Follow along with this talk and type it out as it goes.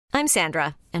I'm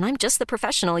Sandra, and I'm just the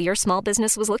professional your small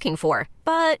business was looking for.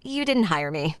 But you didn't hire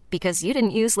me because you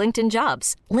didn't use LinkedIn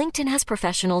Jobs. LinkedIn has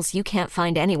professionals you can't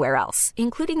find anywhere else,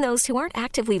 including those who aren't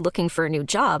actively looking for a new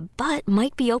job, but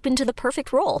might be open to the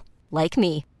perfect role, like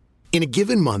me. In a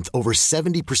given month, over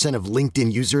 70% of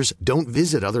LinkedIn users don't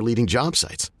visit other leading job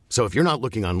sites. So if you're not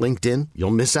looking on LinkedIn,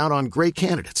 you'll miss out on great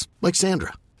candidates like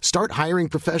Sandra. Start hiring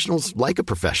professionals like a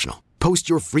professional. Post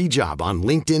your free job on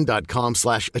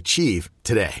linkedin.com/achieve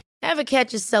today. Ever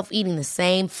catch yourself eating the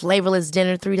same flavorless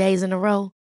dinner 3 days in a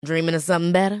row? Dreaming of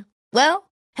something better?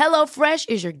 Well, HelloFresh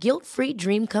is your guilt-free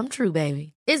dream come true,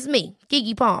 baby. It's me,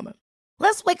 Keke Palmer.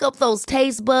 Let's wake up those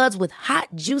taste buds with hot,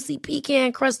 juicy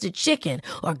pecan-crusted chicken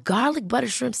or garlic butter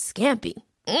shrimp scampi.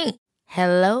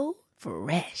 Hello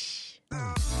Fresh.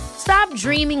 Stop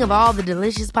dreaming of all the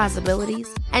delicious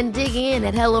possibilities and dig in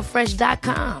at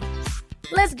HelloFresh.com.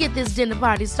 Let's get this dinner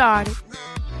party started.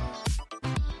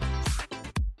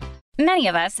 Many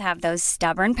of us have those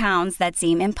stubborn pounds that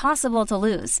seem impossible to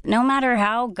lose, no matter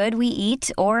how good we eat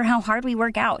or how hard we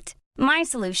work out. My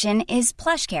solution is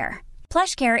PlushCare.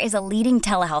 PlushCare is a leading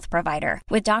telehealth provider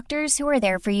with doctors who are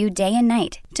there for you day and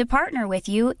night to partner with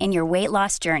you in your weight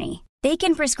loss journey. They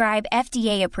can prescribe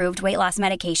FDA-approved weight loss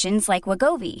medications like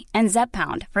Wegovy and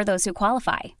Zepbound for those who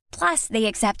qualify. Plus, they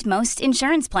accept most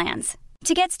insurance plans.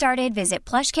 To get started, visit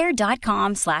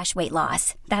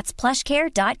plushcare.com/weightloss. That's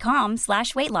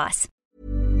plushcare.com/weightloss.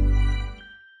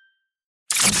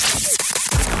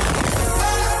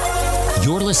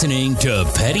 You're listening to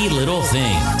Petty Little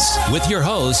Things with your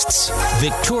hosts,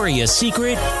 Victoria's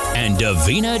Secret and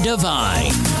Davina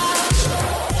Divine.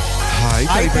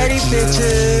 Hi, Petty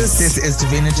Bitches. This is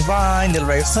Davina Divine, little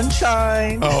ray of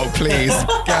sunshine. Oh, please,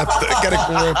 get a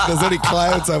grip. There's only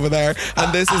clouds over there.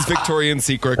 And this is Victoria's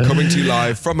Secret coming to you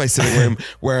live from my sitting room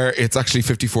where it's actually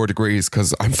 54 degrees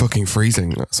because I'm fucking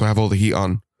freezing. So I have all the heat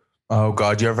on. Oh,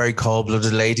 God, you're a very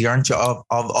cold-blooded lady, aren't you? Of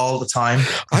all the time.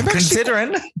 I'm actually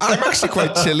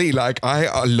quite chilly. Like,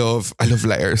 I love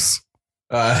layers.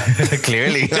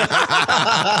 Clearly.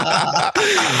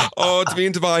 Oh,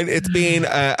 Davina Divine, it's been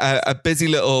a busy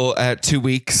little 2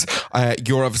 weeks.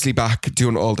 You're obviously back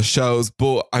doing all the shows,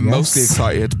 but I'm mostly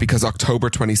excited because October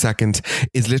 22nd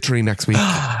is literally next week.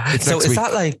 It's so next is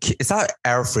week. Is that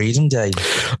our Freedom Day?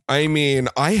 I mean,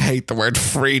 I hate the word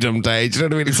Freedom Day. Do you know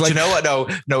what I mean? It's Do you know what?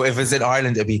 No, if it's in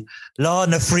Ireland, it'd be Law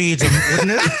and Freedom,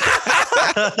 wouldn't it?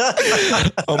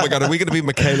 Oh my God, are we going to be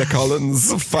Michaela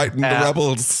Collins fighting the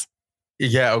rebels?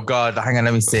 Yeah, oh God, hang on,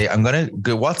 let me see. I'm going to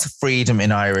go, what's freedom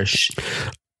in Irish?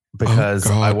 Because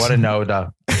I want to know that.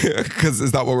 Because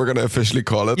is that what we're going to officially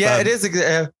call it? Yeah, then? it is.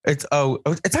 It's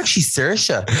actually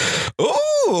Saoirse.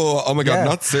 Oh my God,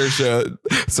 not Saoirse.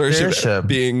 Saoirse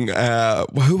being,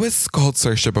 who was called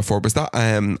Saoirse before? Was that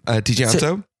DJ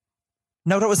Anto?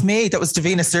 No, that was me. That was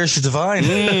Davina Saoirse Divine.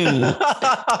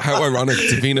 How ironic.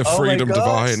 Davina Freedom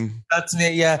Divine. That's me,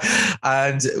 yeah.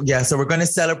 And yeah, so we're going to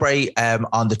celebrate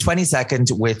on the 22nd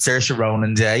with Saoirse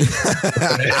Ronan Day.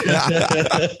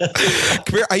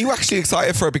 Come here, are you actually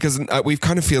excited for it? Because we've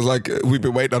kind of feel like we've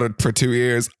been waiting on it for 2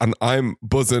 years and I'm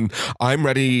buzzing. I'm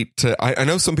ready to, I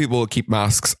know some people keep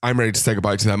masks. I'm ready to say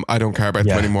goodbye to them. I don't care about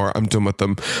them anymore. I'm done with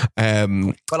them.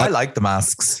 Well, I like the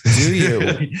masks. Do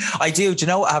you? I do. Do you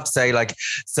know what I have to say? Like,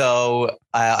 so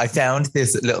I found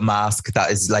this little mask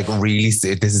that is like really,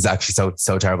 this is actually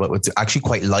so terrible. It's actually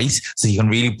quite light, so you can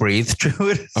really breathe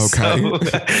through it. Okay.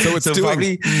 So it's doing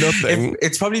probably nothing.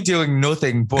 It's probably doing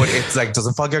nothing, but it's like,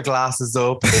 doesn't fog your glasses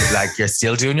up. It's like, you're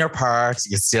still doing your part.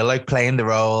 You're still like playing the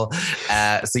role.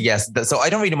 So yes, so I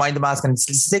don't really mind the mask, and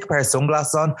stick a pair of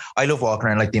sunglasses on. I love walking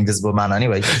around like the Invisible Man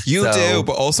anyway. You do,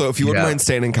 but also if you wouldn't mind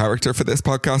staying in character for this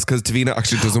podcast, because Davina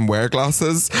actually doesn't wear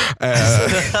glasses.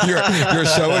 You're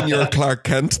showing your Clark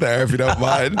Kent there, if you don't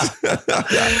mind.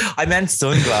 I meant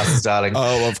sunglasses, darling.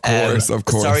 Oh, of course.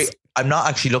 Sorry, I'm not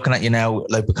actually looking at you now,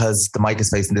 like, because the mic is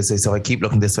facing this way. So if I keep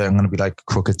looking this way, I'm going to be like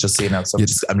crooked, just so you know. So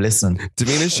I'm listening.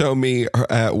 Davina showed me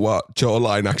what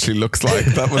jawline actually looks like.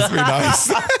 That must be nice.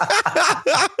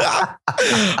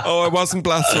 Oh, I wasn't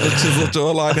blessed with a chiseled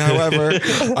jawline. However,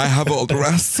 I have all the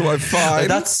rest, so I'm fine.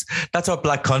 That's what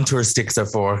black contour sticks are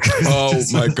for. Oh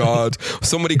my God.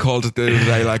 Somebody called it the other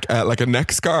day like a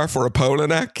neck scarf or a polo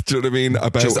neck. Do you know what I mean?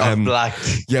 About just black.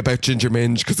 Yeah, about Ginger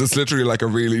Minge, because it's literally like a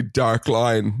really dark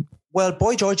line. Well,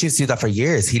 Boy George used to do that for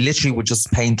years. He literally would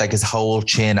just paint like his whole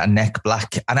chin and neck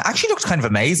black. And it actually looks kind of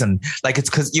amazing. Like, it's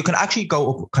because you can actually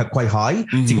go up quite high.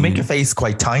 So you can make your face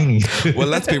quite tiny. Well,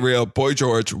 let's be real. Boy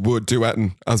George would do it,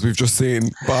 as we've just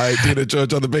seen by being a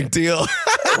judge on The Big Deal.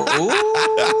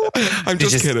 I'm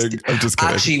just kidding.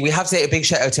 Actually, we have to say a big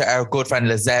shout out to our good friend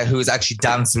Lizette, who's actually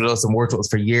danced with us and worked with us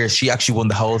for years. She actually won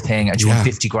the whole thing and she won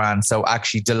 50 grand. So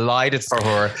actually delighted for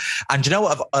her. And you know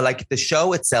what? Like the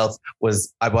show itself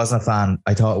I wasn't a fan.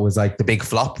 I thought it was like the big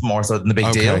flop more so than the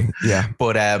big deal. Yeah.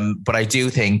 But I do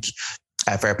think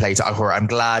fair play to her. I'm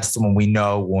glad someone we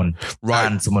know won,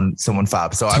 and someone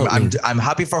fab. So totally. I'm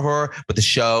happy for her, but the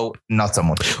show not so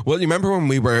much. Well, you remember when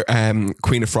we were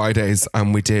Queen of Fridays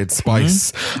and we did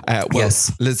Spice?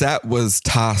 Yes. Lizette was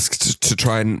tasked to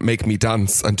try and make me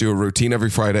dance and do a routine every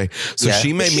Friday. So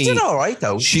she made me. She did all right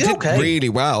though. She did really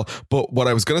well. But what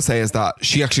I was going to say is that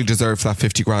she actually deserves that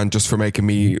 50 grand just for making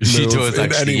me move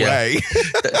in any way.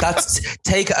 That's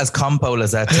take it as compo,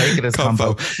 Lizette. Take it as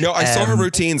compo. No, I saw her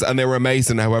routines and they were amazing.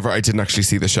 However, I didn't actually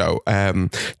see the show.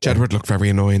 Jedward looked very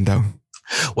annoying though.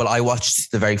 Well, I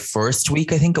watched the very first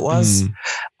week, I think it was.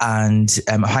 And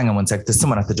hang on one sec. There's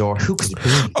someone at the door. Who could it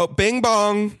be? Oh, bing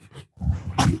bong.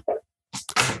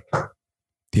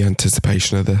 The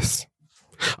anticipation of this.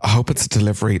 I hope it's a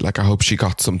delivery. Like, I hope she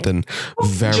got something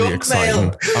very exciting.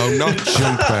 Mail. Oh, not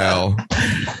junk mail.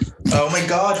 Oh my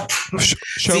God.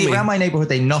 Show me. Around my neighborhood,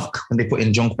 they knock when they put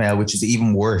in junk mail, which is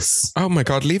even worse. Oh my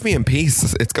God, leave me in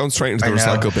peace. It's going straight into the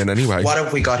recycle bin anyway. What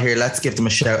have we got here? Let's give them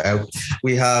a shout out.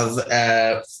 We have,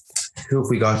 who have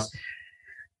we got?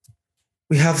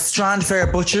 We have Strand Fair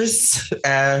Butchers,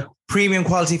 premium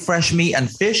quality fresh meat and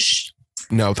fish.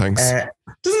 No, thanks.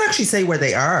 Doesn't actually say where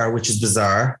they are, which is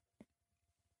bizarre.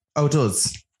 Oh, it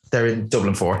does. They're in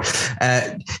Dublin 4.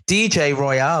 DJ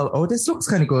Royale. Oh, this looks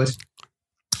kind of good.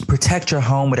 Protect your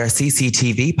home with our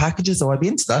CCTV packages. Oh, I'd be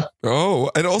into that.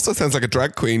 Oh, it also sounds like a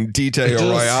drag queen, DJ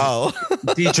Royale.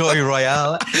 DJ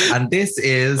Royale. And this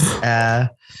is, let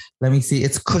me see,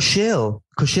 it's Kushil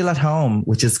at home,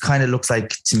 which is kind of looks like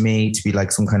to me to be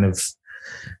like some kind of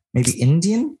maybe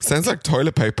Indian. Sounds like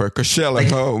toilet paper. Kushil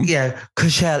at home. Yeah,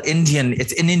 Kushil, Indian.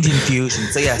 It's an Indian fusion.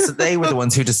 So yeah, so they were the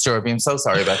ones who disturbed me. I'm so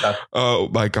sorry about that. Oh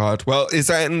my God. Well, is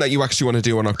there anything that you actually want to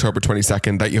do on October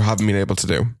 22nd that you haven't been able to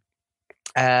do?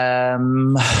 I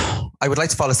would like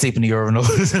to fall asleep in the urinal.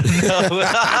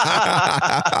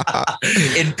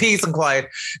 In peace and quiet.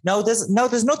 No, there's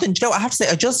nothing. You know, I have to say,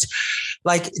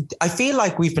 I feel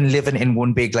like we've been living in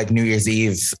one big like New Year's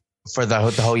Eve for the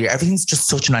whole year. Everything's just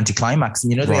such an anticlimax,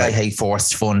 and you know the way I hate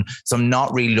forced fun, so I'm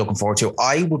not really looking forward to it.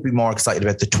 I would be more excited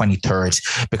about the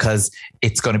 23rd because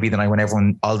it's going to be the night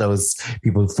when all those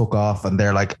people fuck off and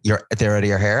they're like they're out of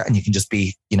your hair, and you can just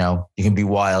be, you know, you can be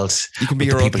wild. You can be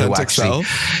your authentic self.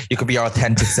 You can be your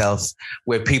authentic self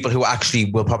with people who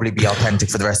actually will probably be authentic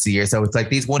for the rest of the year. So it's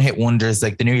like these one hit wonders,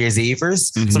 like the New Year's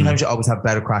Evers. Sometimes you always have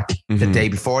better crack the day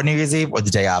before New Year's Eve or the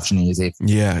day after New Year's Eve.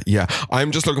 Yeah. I'm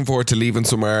just looking forward to leaving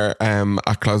somewhere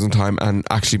at closing time and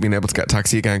actually being able to get a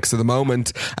taxi again, because at the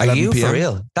moment 11 Are you PM, for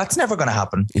real? That's never going to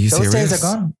happen. Those days are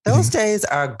gone. Those days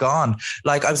are gone.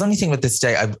 Like, I was only thinking about this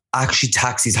day, I've actually,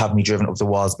 taxis have me driven up the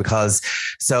walls because,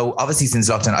 so obviously since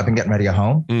lockdown I've been getting ready at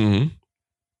home.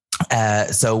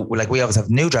 So like we always have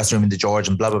a new dressing room in the George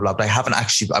and blah blah blah, but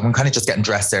I'm kind of just getting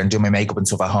dressed there and doing my makeup and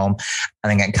stuff at home and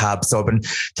then getting cabs. So I've been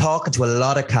talking to a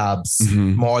lot of cabs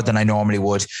more than I normally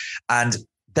would, and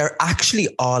they're actually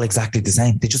all exactly the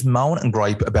same. They just moan and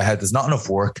gripe about how there's not enough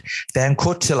work. Then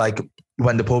cut to like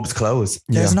when the pubs close,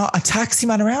 there's not a taxi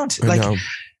man around.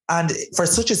 And for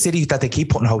such a city that they keep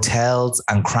putting hotels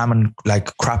and cramming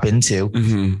like crap into,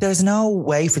 there's no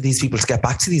way for these people to get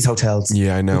back to these hotels.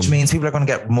 Yeah, I know. Which means people are going to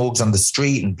get mugs on the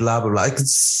street and blah, blah, blah. Like,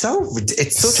 it's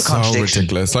such a contradiction.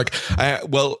 Ridiculous. Like, I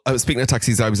was speaking of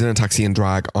taxis, I was in a taxi in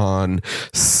drag on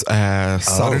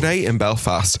Saturday in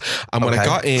Belfast. And when I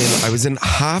got in, I was in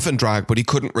half in drag, but he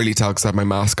couldn't really tell because I had my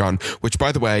mask on, which,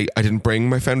 by the way, I didn't bring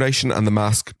my foundation and the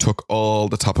mask took all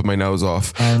the top of my nose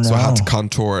off. Oh, no. So I had to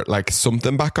contour like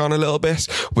something back on a little bit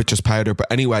with just powder.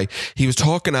 But anyway, he was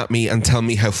talking at me and telling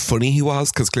me how funny he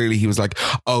was, because clearly he was like,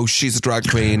 oh, she's a drag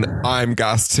queen, I'm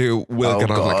gassed too, we'll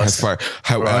get on like house fire.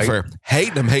 However,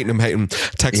 hate him.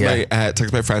 Text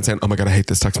my friend saying, oh my God, I hate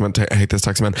this taxi man.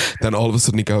 Then all of a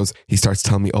sudden he starts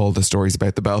telling me all the stories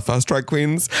about the Belfast drag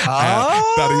queens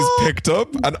that he's picked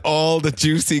up and all the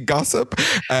juicy gossip.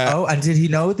 And did he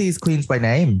know these queens by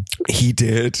name? He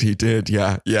did.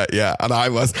 Yeah. And I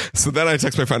was. So then I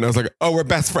text my friend and I was like, oh, we're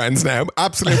best friends now.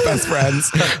 Absolute best friends.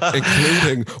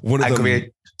 Including one of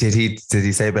them. Did he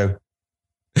say about...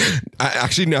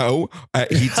 Actually, no.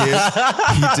 He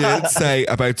did say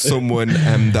about someone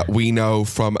that we know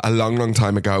from a long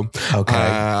time ago.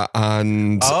 Okay.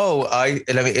 And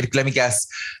let me guess.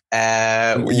 You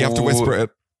have to whisper it.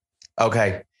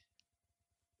 Okay.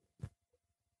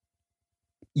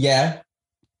 Yeah.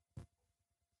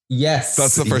 Yes.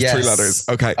 That's the first 3 letters.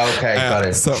 Okay. Okay, got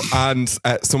it. So, and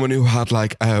someone who had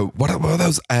like, what are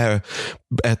those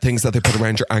things that they put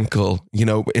around your ankle, you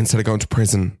know, instead of going to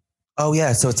prison? Oh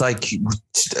yeah, so it's like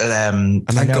an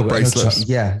ankle bracelet.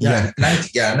 Yeah,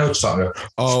 I know what you're talking about.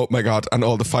 Oh my God. And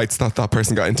all the fights that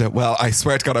person got into. Well, I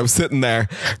swear to God, I was sitting there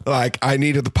like I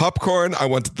needed the popcorn. I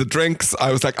wanted the drinks.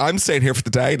 I was like, I'm staying here for the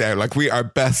day now. Like we are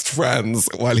best friends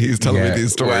while he's telling me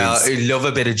these stories. Well, I love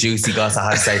a bit of juicy gossip,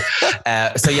 I have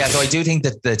to say. So I do think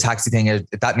that the taxi thing,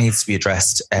 that needs to be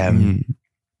addressed.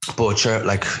 But sure,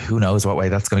 like who knows what way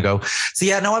that's going to go. So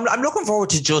yeah, no, I'm looking forward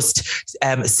to just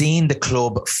seeing the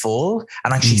club full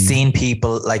and actually seeing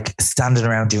people like standing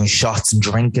around doing shots and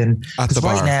drinking. Because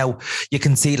right now you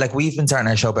can see, like we've been starting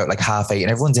our show about like 8:30 and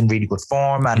everyone's in really good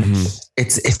form, and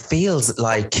it feels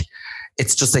like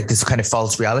it's just like this kind of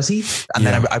false reality. And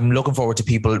then I'm looking forward to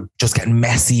people just getting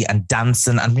messy and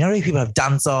dancing. And you know, people have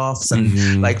dance offs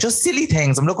and like just silly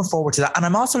things. I'm looking forward to that. And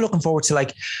I'm also looking forward to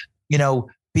like, you know,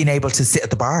 being able to sit at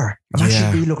the bar. I'm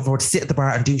actually really looking forward to sit at the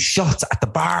bar and do shots at the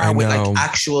bar with like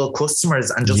actual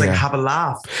customers and just like have a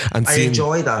laugh. And I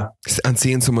enjoy that. And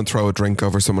seeing someone throw a drink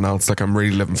over someone else, like I'm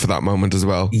really living for that moment as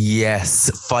well. Yes,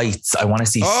 fights. I want to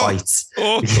see fights.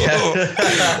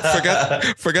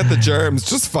 Forget the germs.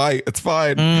 Just fight. It's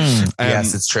fine.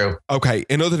 Yes, it's true. Okay.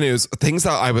 In other news, things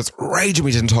that I was raging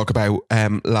we didn't talk about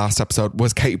last episode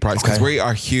was Katie Price, because we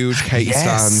are huge Katie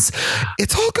stans.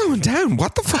 It's all going down.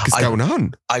 What the fuck is going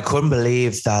on? I couldn't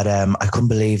believe that. I couldn't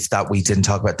believe that we didn't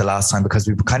talk about it the last time, because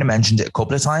we kind of mentioned it a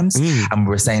couple of times, and we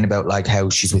were saying about like how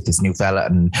she's with this new fella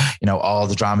and you know all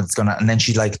the drama that's going on. And then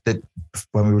she like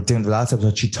when we were doing the last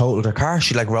episode, she totaled her car.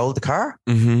 She like rolled the car.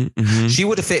 She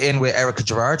would have fit in with Erica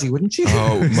Girardi, wouldn't she?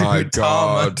 Oh my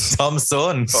God, Tom's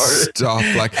son. Stop!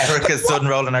 Like Erica's son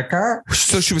rolling her car.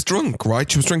 So she was drunk, right?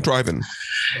 She was drink driving.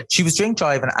 She was drink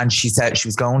driving, and she said she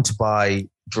was going to buy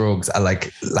drugs at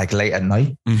like late at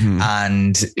night,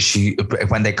 and she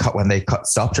when they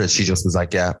stopped her, she just was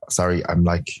like, yeah, sorry, I'm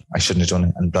like, I shouldn't have done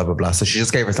it, and blah blah blah. So she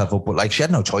just gave herself up, but like she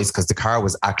had no choice because the car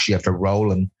was actually after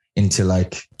rolling into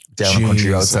like down a country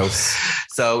road.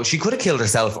 So she could have killed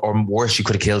herself, or worse, she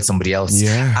could have killed somebody else.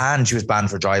 And she was banned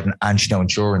for driving, and she had no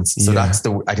insurance.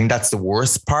 So I think that's the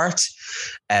worst part.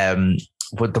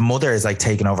 But the mother is like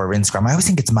taking over her Instagram. I always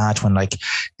think it's mad when like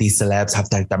these celebs have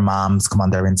like their moms come on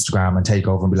their Instagram and take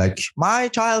over and be like, my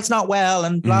child's not well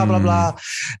and blah, blah, blah.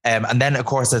 And then of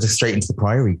course they're straight into the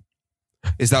Priory.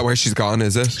 Is that where she's gone,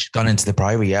 is it? She's gone into the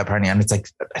Priory, yeah, apparently. And it's like,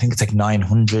 I think it's like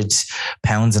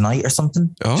 £900 a night or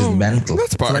something. Oh, which is mental.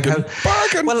 That's bargain. So like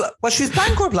bargain. Well, she was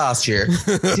bankrupt last year. Do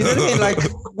you know what I mean? Like,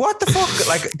 what the fuck?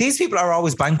 Like, these people are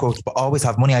always bankrupt, but always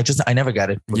have money. I never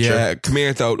get it. Yeah, come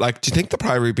here though. Like, do you think the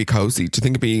Priory would be cozy? Do you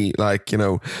think it'd be like, you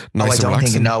know, nice and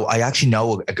relaxing? No, I actually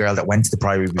know a girl that went to the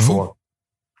Priory before.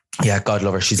 Yeah, God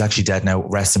love her. She's actually dead now.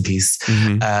 Rest in peace.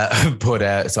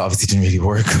 But so obviously didn't really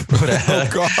work. But oh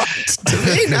God,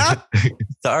 Davina.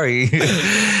 Sorry.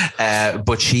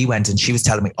 But she went and she was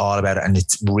telling me all about it, and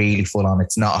it's really full on.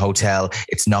 It's not a hotel.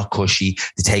 It's not cushy.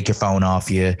 They take your phone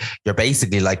off you. You're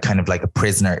basically like kind of like a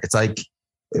prisoner. It's like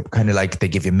kind of like they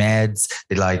give you meds.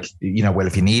 They like, you know, well,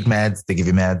 if you need meds, they give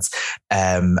you meds.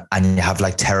 And you have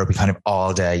like therapy kind of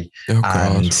all day. Oh,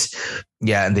 God. And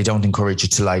yeah, and they don't encourage you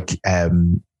to like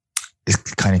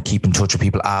kind of keep in touch with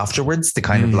people afterwards. They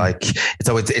kind of like,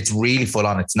 so it's really full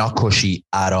on. It's not cushy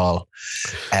at all.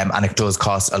 And it does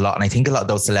cost a lot. And I think a lot of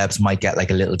those celebs might get like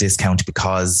a little discount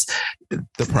because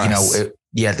the press,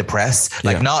 you know, the press,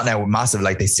 like not now massive,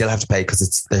 like they still have to pay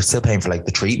because they're still paying for like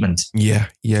the treatment.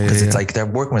 Because it's like they're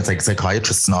working with like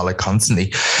psychiatrists and all like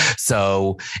constantly.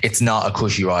 So it's not a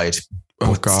cushy ride.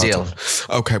 Oh God. Still.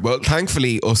 Okay, well,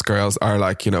 thankfully us girls are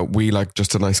like, you know, we like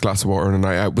just a nice glass of water and a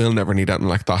night out. We'll never need anything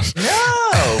like that.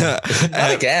 No,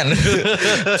 not again.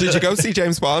 Did you go see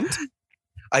James Bond?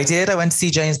 I did. I went to see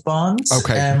James Bond.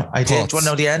 Okay. I did. Do you want to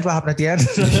know the end? What happened at the end?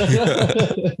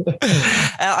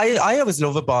 I always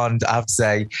love a Bond, I have to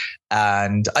say.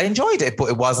 And I enjoyed it, but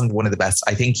it wasn't one of the best.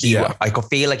 I think I could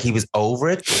feel like he was over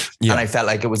it. And I felt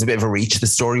like it was a bit of a reach. The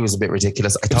story was a bit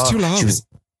ridiculous. I thought too long. She was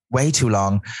way too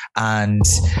long, and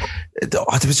there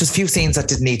was just a few scenes that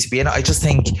didn't need to be in it. I just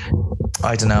think,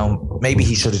 I don't know, maybe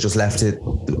he should have just left it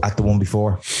at the one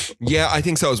before. Yeah, I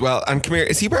think so as well. And come here,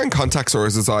 is he wearing contacts or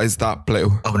is his eyes that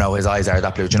blue? Oh no, his eyes are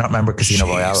that blue. Do you not remember Casino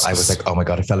Royale? I was like, oh my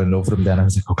God, I fell in love with him then. I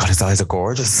was like, oh God, his eyes are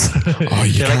gorgeous. Oh,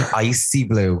 they're like icy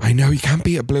blue. I know, you can't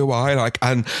be a blue eye, like,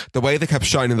 and the way they kept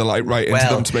shining the light right into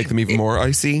them to make them even more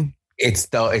icy. It's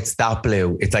that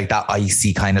blue. It's like that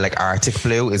icy kind of like Arctic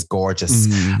blue is gorgeous.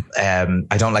 I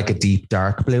don't like a deep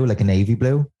dark blue, like a navy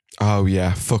blue. Oh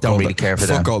yeah, Don't really care for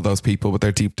them. Fuck all those people with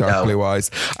their deep dark blue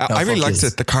eyes. I really liked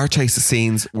it. The car chase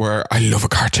scenes were. I love a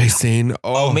car chase scene.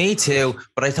 Oh, me too.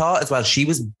 But I thought as well she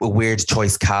was a weird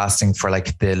choice casting for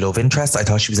like the love interest. I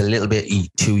thought she was a little bit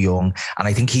too young, and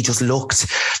I think he just looked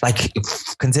like,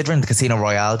 considering the Casino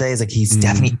Royale days, like he's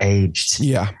definitely aged.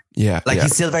 Yeah.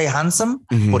 He's still very handsome,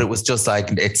 but it was just like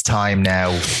it's time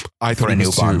now for a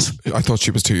new Bond. I thought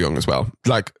she was too young as well.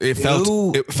 Like it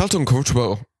felt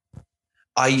uncomfortable.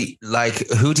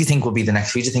 Who do you think will be the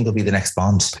next? Who do you think will be the next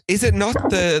Bond? Is it not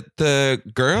the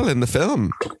girl in the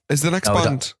film? Is the next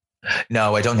Bond?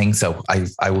 No, I don't think so.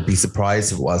 I would be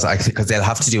surprised if it was. Because they'll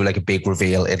have to do like a big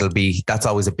reveal. That's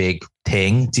always a big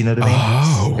thing. Do you know what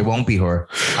I mean? It won't be her.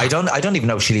 I don't even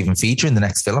know if she'll even feature in the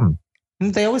next film.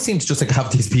 They always seem to just like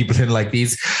have these people in like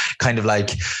these kind of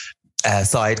like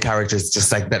side characters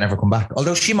just like that never come back.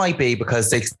 Although she might be,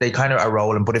 because they kind of are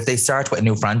rolling. But if they start with a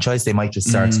new franchise, they might just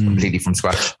start completely from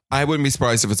scratch. I wouldn't be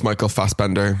surprised if it's Michael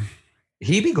Fassbender.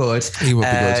 He'd be good. He would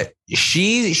be good.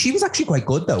 She was actually quite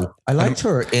good though. I liked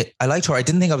her. I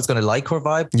didn't think I was going to like her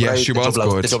vibe. Yeah, she was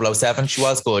good. The 007, she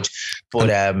was good.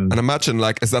 But and imagine,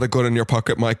 like, is that a gun in your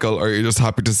pocket, Michael, or are you just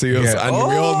happy to see us? Yeah. And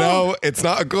we all know it's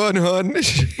not a gun, hun.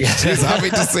 She's happy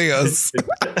to see us.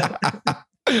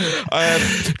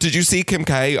 Did you see Kim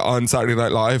K on Saturday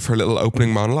Night Live, her little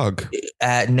opening monologue?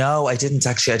 No, I didn't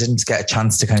actually. I didn't get a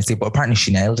chance to kind of see it, but apparently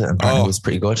she nailed it. Apparently it was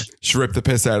pretty good. She ripped the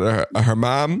piss out of her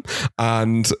mom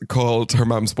and called her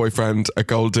mom's boyfriend a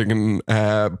gold digging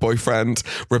boyfriend.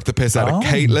 Ripped the piss out of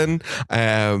Caitlyn.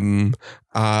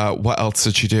 What else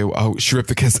did she do? Oh, she ripped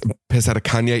the piss out of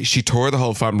Kanye. She tore the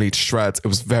whole family to shreds. It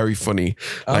was very funny.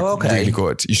 Really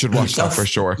good. You should watch that for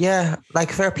sure. Yeah,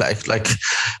 like fair play. Like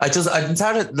I'm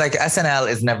tired. Like SNL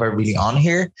is never really on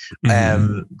here.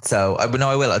 So I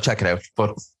will. I'll check it out.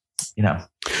 But you know,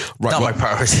 not my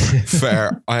priority.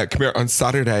 Fair. Come here. On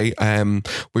Saturday,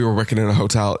 we were working in a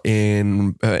hotel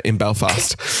in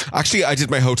Belfast. Actually, I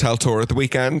did my hotel tour at the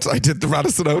weekend. I did the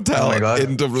Radisson Hotel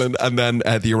in Dublin, and then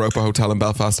the Europa Hotel in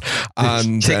Belfast.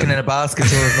 And chicken in a basket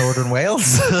tour of Northern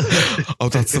Wales. Oh,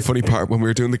 that's the funny part. When we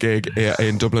were doing the gig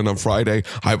in Dublin on Friday,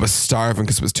 I was starving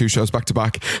because it was 2 shows back to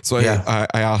back. So I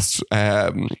asked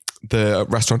the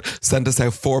restaurant, send us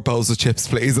out 4 bowls of chips,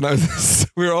 please. And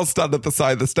we were all standing at the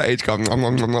side of the stage going,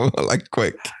 like,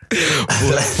 quick.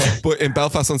 But in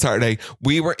Belfast on Saturday,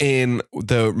 we were in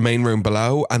the main room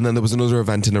below, and then there was another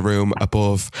event in a room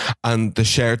above, and the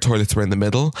shared toilets were in the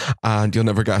middle, and you'll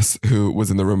never guess who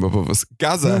was in the room above us.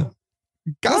 Gaza,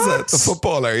 the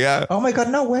footballer, yeah. Oh my God,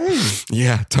 no way.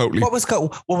 Yeah, totally. What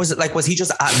was it like? Was he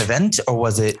just at an event, or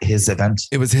was it his event?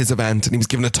 It was his event, and he was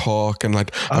giving a talk, and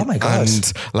like, oh my God.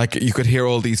 And like you could hear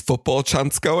all these football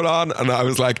chants going on, and I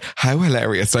was like, how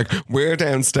hilarious. Like, we're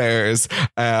downstairs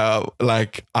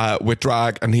with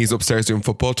drag, and he's upstairs doing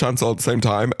football chants all at the same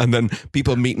time, and then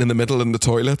people meeting in the middle in the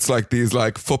toilets, like these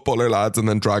like footballer lads and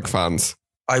then drag fans.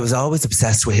 I was always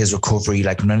obsessed with his recovery.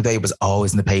 Like, remember, it was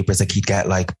always in the papers. Like, he'd get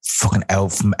like fucking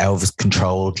Elvis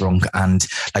control drunk and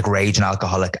like raging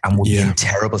alcoholic, and would be in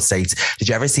terrible states. Did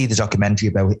you ever see the documentary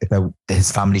about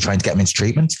his family trying to get him into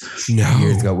treatment? No.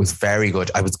 Years ago. It was very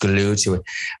good. I was glued to it.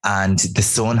 And the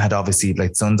son's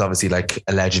obviously like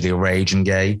allegedly a raging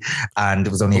gay, and it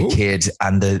was only a kid.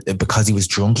 And because he was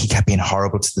drunk, he kept being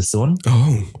horrible to the son.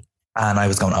 Oh. And I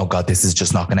was going, oh God, this is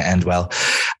just not going to end well.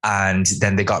 And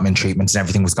then they got him in treatment and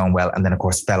everything was going well. And then of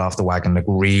course fell off the wagon like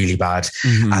really bad.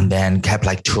 Mm-hmm. And then kept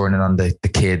like turning on the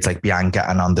kids like Bianca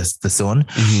and on the son.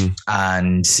 Mm-hmm.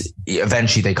 And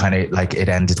eventually they kind of like, it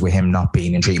ended with him not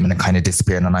being in treatment and kind of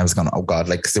disappearing. And I was going, oh God,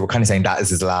 like, cause they were kind of saying that is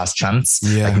his last chance.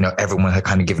 Yeah. Like, you know, everyone had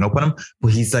kind of given up on him,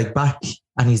 but he's like back.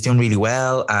 And he's doing really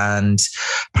well. And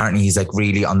apparently he's like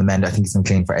really on the mend. I think he's been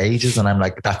clean for ages. And I'm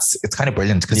like, it's kind of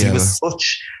brilliant because he was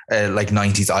such a like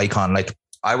 90s icon. Like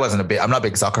I'm not a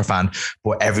big soccer fan,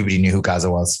 but everybody knew who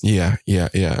Gaza was. Yeah.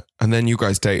 And then you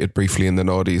guys dated briefly in the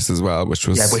noughties as well, which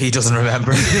was... Yeah, but he doesn't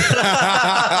remember.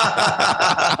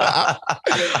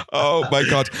 Oh my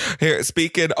God. Here,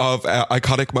 speaking of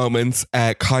iconic moments,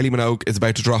 Kylie Minogue is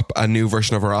about to drop a new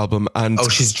version of her album. And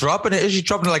she's dropping it? Is she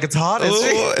dropping it like it's hot?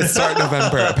 It's starting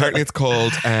November. Apparently it's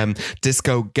called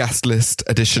Disco Guest List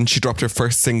Edition. She dropped her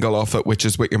first single off it, which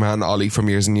is with your man Ollie from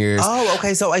Years and Years. Oh,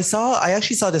 okay. So I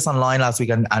actually saw this online last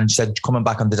week and she said coming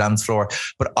back on the dance floor.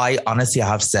 But I honestly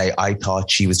have to say, I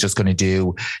thought she was just going to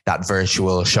do that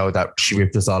virtual show that she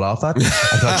ripped us all off at. I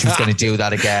thought she was going to do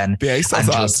that again.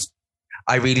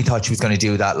 I really thought she was going to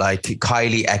do that, like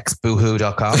Kylie x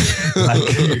boohoo.com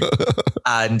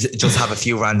and just have a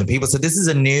few random people. So this is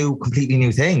a completely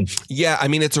new thing. Yeah, I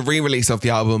mean, it's a re-release of the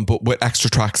album, but with extra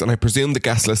tracks. And I presume the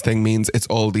guest list thing means it's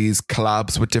all these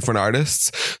collabs with different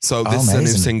artists. So this is a new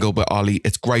single by Ollie.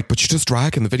 It's great, but she does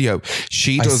drag in the video.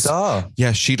 She does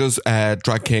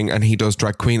Drag King and he does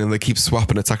Drag Queen, and they keep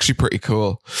swapping. It's actually pretty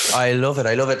cool. I love it.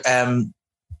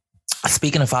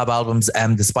 Speaking of fab albums,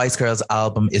 the Spice Girls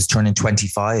album is turning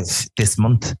 25 this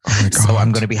month. Oh, so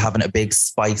I'm going to be having a big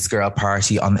Spice Girl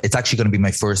party it's actually going to be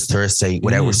my first Thursday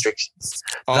without restrictions.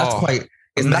 So that's quite...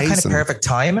 Isn't that kind of perfect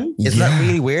timing? Isn't that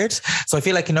really weird? So I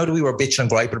feel like, that we were bitching and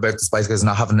griping about the Spice Girls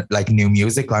not having like new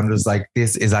music. I'm just like,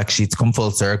 this is actually, it's come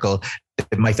full circle.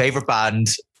 My favorite band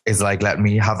is like, let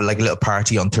me have like a little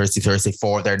party on Thursday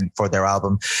for their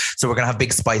album. So we're going to have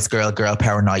big Spice Girl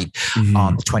Power Night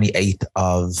on the 28th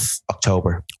of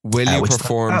October. Will you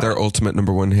perform their ultimate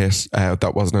number one hit?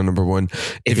 That wasn't a number one.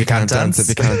 If you can't dance, if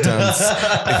you can't dance,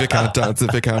 if you can't dance,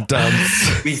 if you can't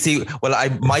dance. We see, well, I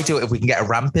might do it if we can get a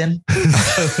ramp in.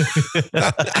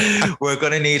 We're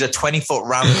going to need a 20-foot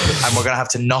ramp and we're going to have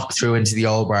to knock through into the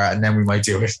old bar and then we might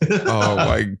do it. Oh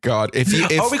my God.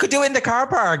 Or we could do it in the car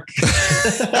park.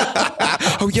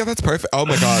 Oh yeah, that's perfect. Oh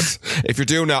my God, if you're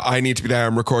doing that, I need to be there.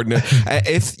 I'm recording it.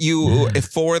 If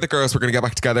four of the girls were going to get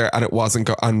back together and it wasn't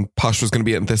and Posh was going to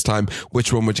be in this time,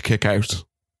 which one would you kick out?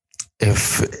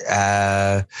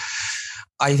 I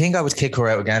think I would kick her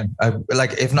out again.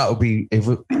 If not,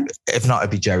 it'd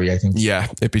be Jerry, I think. Yeah,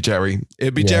 it'd be Jerry.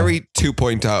 It'd be Jerry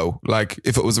 2.0. Like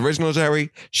if it was original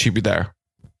Jerry, she'd be there.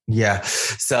 Yeah.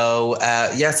 So,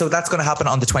 so that's going to happen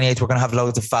on the 28th. We're going to have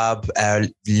loads of fab,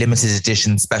 limited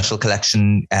edition, special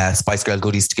collection, Spice Girl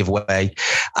goodies to give away.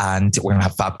 And we're going to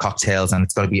have fab cocktails and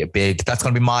it's going to be that's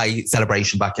going to be my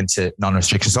celebration back into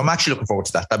non-restriction. So I'm actually looking forward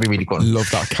to that. That'd be really good. Love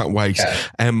that. Can't wait.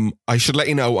 Yeah. I should let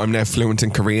you know I'm now fluent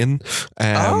in Korean.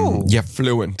 Yeah,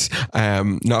 fluent.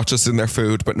 Not just in their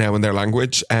food, but now in their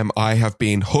language. I have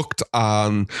been hooked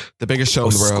on the biggest show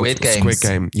in the world. Squid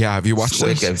Game. Yeah. Have you watched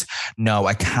Squid Games? No,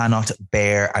 I cannot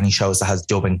bear any shows that has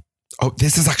dubbing. Oh,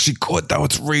 this is actually good though.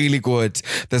 It's really good.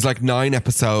 There's like 9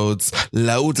 episodes,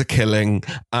 loads of killing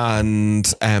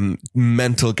and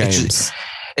mental games.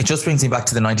 It just brings me back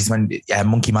to the 90s when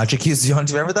Monkey Magic used to be on.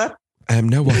 Do you remember that?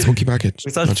 No, what's Monkey Magic?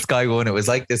 We saw Sky One. It was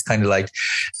like this kind of like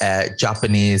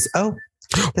Japanese. Oh,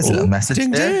 there's a little message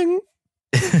ding, there. Ding.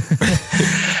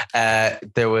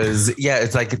 There was,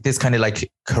 it's like this kind of like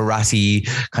karate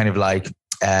kind of like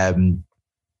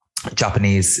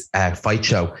Japanese fight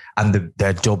show, and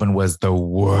the dubbing was the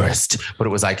worst, but it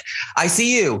was like, I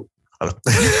see you. It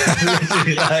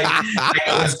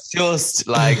was just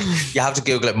like, you have to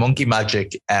Google it, Monkey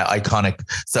Magic, iconic.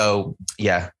 So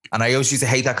yeah. And I always used to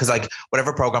hate that because like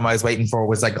whatever program I was waiting for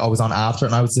was like always on after,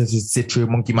 and I was just sit through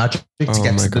Monkey Magic to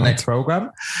get to the next program.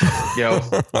 So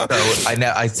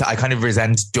I kind of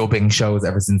resent dubbing shows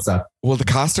ever since that. Well, the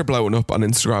cast are blowing up on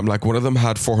Instagram. Like one of them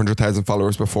had 400,000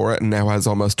 followers before it and now has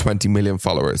almost 20 million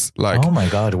followers. Like, oh my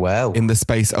God, wow. In the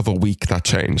space of a week that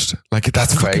changed. Like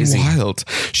that's crazy. Fucking wild.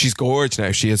 She's gorgeous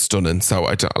now. She is stunning. So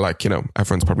I don't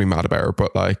everyone's probably mad about her,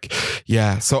 but like,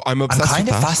 yeah. So I'm obsessed with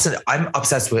that. Fascinated. I'm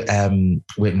obsessed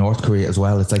with North Korea as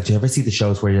well. It's like, do you ever see the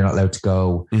shows where you're not allowed to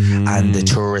go and the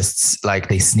tourists, like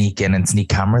they sneak in and sneak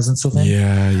cameras and stuff in?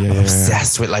 Yeah. I'm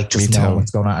obsessed with like just knowing what's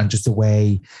going on and just the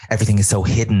way everything is so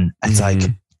hidden. It's like,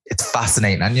 it's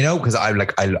fascinating. And because I'm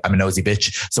a nosy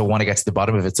bitch, so I want to get to the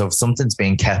bottom of it. So if something's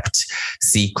being kept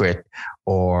secret,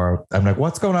 or I'm like,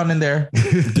 what's going on in there?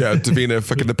 Yeah, Davina,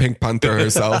 fucking the Pink Panther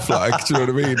herself, like, do you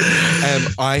know what I mean?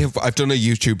 I've done a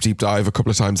YouTube deep dive a couple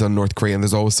of times on North Korea, and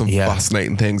there's always some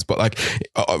fascinating things, but like,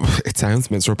 it sounds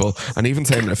miserable. And even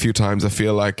saying it a few times, I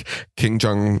feel like Kim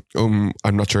Jong,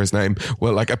 I'm not sure his name,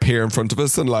 will like appear in front of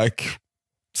us and like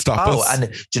stop us.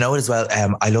 And do you know what as well?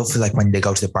 I love like when they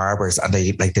go to the barbers and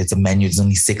they like, there's a menu, there's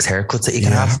only 6 haircuts that you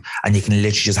can have, and you can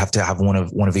literally just have to have one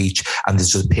of each, and there's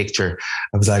just a picture.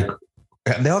 I was like,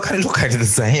 they all kind of look kind of the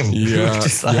same. Yeah.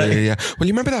 Well,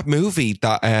 you remember that movie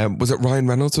that was it Ryan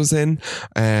Reynolds was in,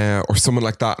 or someone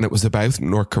like that, and it was about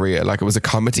North Korea. Like it was a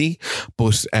comedy,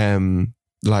 but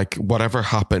like whatever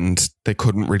happened, they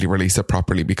couldn't really release it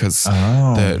properly because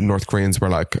the North Koreans were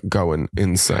like going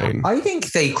insane. I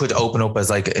think they could open up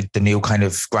as like the new kind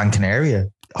of Gran Canaria.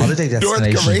 holiday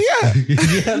destination. North Korea.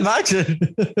 Yeah,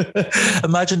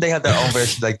 imagine they had their own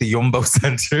version, like the Jumbo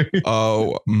Center.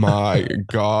 Oh my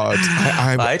God.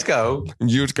 I'd go.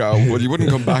 You'd go. Well, you wouldn't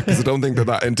come back because I don't think they're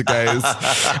that into gays.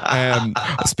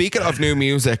 Speaking of new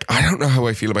music, I don't know how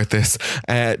I feel about this.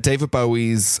 David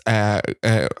Bowie's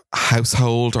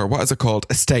household, or what is it called?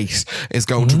 Estate, is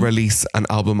going to release an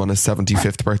album on his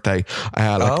 75th birthday.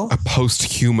 A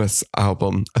posthumous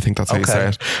album. I think that's how you say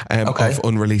it. Of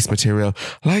unreleased material.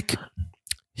 Like,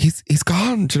 he's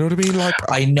gone. Do you know what I mean? Like,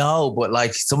 I know, but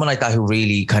like someone like that who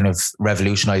really kind of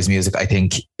revolutionized music, I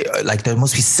think like there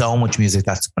must be so much music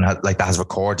that has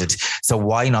recorded. So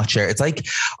why not share? It's like,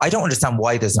 I don't understand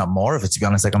why there's not more of it, to be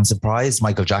honest. Like, I'm surprised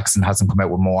Michael Jackson hasn't come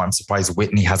out with more. I'm surprised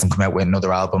Whitney hasn't come out with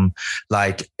another album.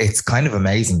 Like, it's kind of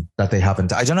amazing that they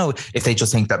haven't. I don't know if they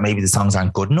just think that maybe the songs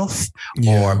aren't good enough,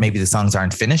 or maybe the songs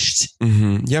aren't finished.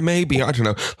 Mm-hmm. Yeah, maybe. I don't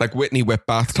know. Like Whitney with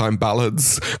Bath Time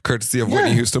Ballads, courtesy of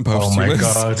Whitney Houston posthumous. Oh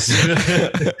my God.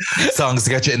 Songs to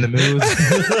get you in the mood.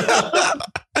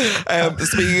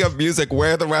 Speaking of music,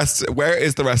 where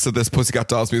is the rest of this Pussycat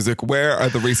Dolls music? Where are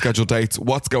the rescheduled dates?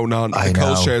 What's going on?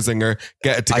 Nicole Scherzinger,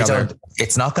 get it together.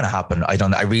 It's not going to happen.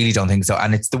 I really don't think so.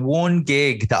 And it's the one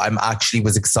gig that I'm actually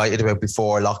was excited about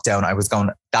before lockdown. I was going,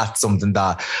 that's something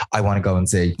that I want to go and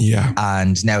see. Yeah.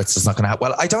 And now it's just not going to happen.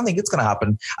 Well, I don't think it's going to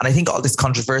happen. And I think all this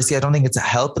controversy, I don't think it's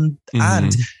helping.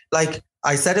 And like,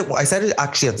 I said it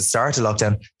actually at the start of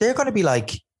lockdown, they're going to be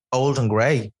like old and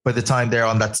grey by the time they're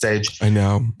on that stage. I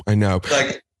know.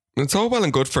 Like, it's all well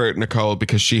and good for Nicole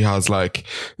because she has like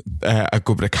a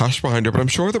good bit of cash behind her, but I'm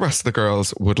sure the rest of the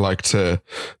girls would like to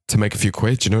make a few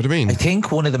quid. You know what I mean? I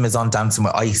think one of them is on Dancing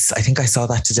with Ice. I think I saw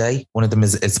that today. One of them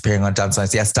is appearing on Dancing on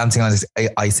Ice. Yes, Dancing on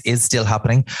Ice is still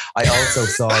happening. I also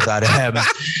saw that.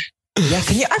 Yeah,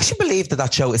 can you actually believe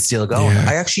that show is still going? Yeah.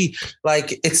 I actually,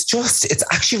 like, it's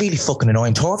actually really fucking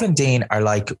annoying. Torv and Dean are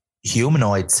like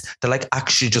humanoids. They're like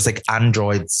actually just like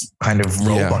androids, kind of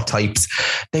robot types.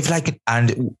 They've like,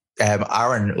 and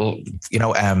Aaron,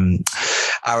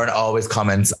 Aaron always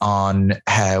comments on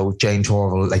how Jane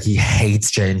Torval, like he hates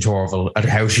Jane Torval and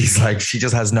how she's like, she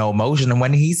just has no emotion. And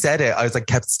when he said it, I was like,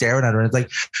 kept staring at her and it's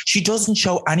like, she doesn't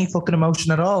show any fucking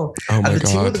emotion at all. And the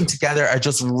two of them together are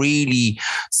just really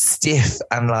stiff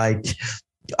and like,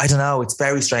 I don't know, it's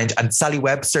very strange. And Sally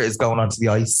Webster is going onto the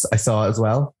ice, I saw as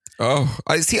well. Oh,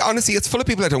 I see. Honestly, it's full of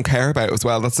people I don't care about as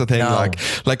well. That's the thing. No.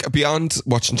 Like beyond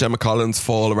watching Gemma Collins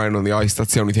fall around on the ice,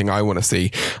 that's the only thing I want to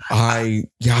see. And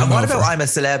what about I'm a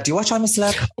Celeb? Do you watch I'm a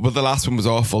Celeb? Well, the last one was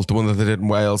awful. The one that they did in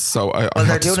Wales. So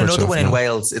they're doing another one in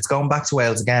Wales. It's going back to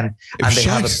Wales again, and they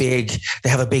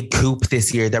have a big coup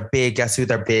this year. They're big. Guess who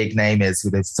their big name is? Who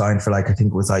they've signed for? Like, I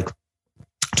think it was like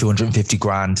 250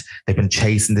 grand. They've been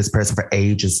chasing this person for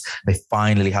ages. They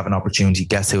finally have an opportunity.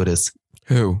 Guess who it is?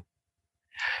 Who?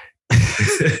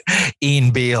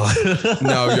 Ian Beale.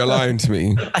 No, you're lying to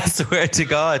me. I swear to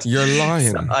God. You're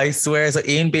lying. I swear. So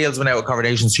Ian Beale's went out with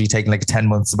Coronation Street taking like a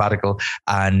 10-month sabbatical,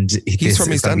 and he's from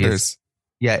EastEnders.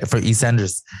 For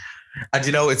EastEnders. And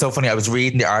you know, it's so funny. I was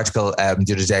reading the article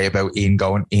the other day about Ian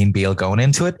Beale going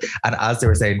into it, and as they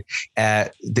were saying,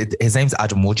 his name's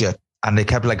Adam Woodya. And they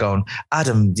kept like going,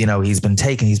 Adam, you know, he's been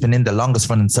in the longest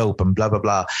running soap and blah, blah,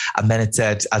 blah. And then it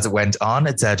said, as it went on,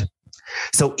 it said,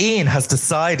 so Ian has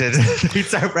decided to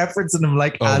start referencing him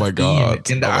like, oh my God,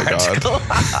 Ian in the article.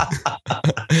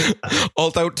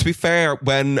 Although, to be fair,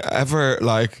 whenever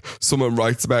like someone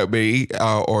writes about me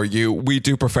or you, we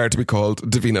do prefer to be called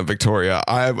Davina Victoria.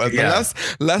 The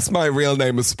less my real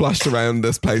name is splashed around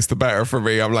this place, the better for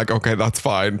me. I'm like, okay, that's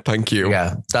fine. Thank you.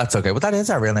 Yeah, that's okay. Well, that is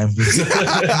our real name.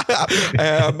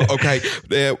 Okay.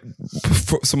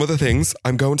 For some other things,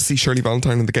 I'm going to see Shirley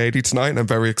Valentine in the Gaiety tonight, and I'm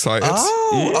very excited.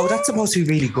 Oh, that's supposed to be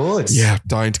really good. Yeah,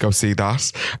 dying to go see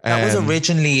that. That was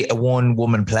originally a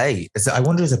one-woman play. I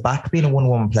wonder, is it back to being a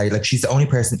one-woman play? Like, she's the only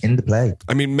person in the play.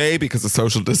 I mean, maybe because of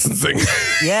social distancing.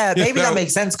 Yeah, maybe that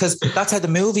makes sense, because that's how the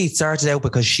movie started out,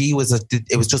 because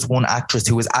it was just one actress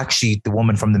who was actually the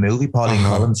woman from the movie, Pauline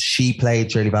Collins. She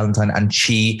played Shirley Valentine, and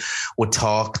she would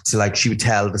talk to, like, she would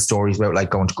tell the stories about like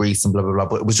going to Greece and blah, blah, blah,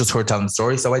 but it was just her telling the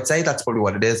story. So I'd say that's probably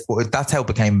what it is, but that's how it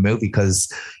became a movie,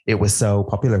 because it was so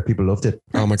popular. People loved it.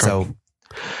 Oh my God. So,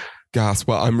 gas.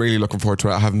 Well, I'm really looking forward to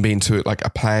it. I haven't been to like a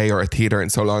play or a theatre in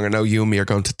so long. I know you and me are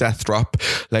going to Death Drop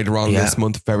later on this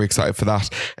month. Very excited for that.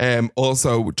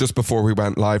 Also, just before we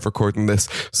went live recording this,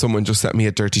 someone just sent me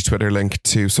a dirty Twitter link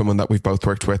to someone that we've both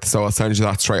worked with. So I'll send you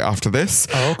that straight after this.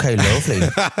 Oh, okay, lovely.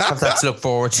 Have that to look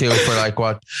forward to for like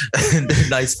what?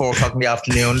 Nice 4:00 in the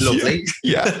afternoon. Lovely.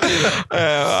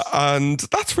 Yeah. And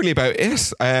that's really about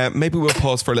it. Maybe we'll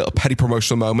pause for a little petty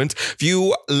promotional moment. If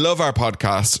you love our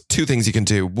podcast, two things you can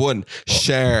do. One, can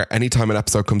share anytime an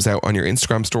episode comes out on your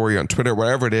Instagram story, on Twitter,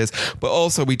 wherever it is. But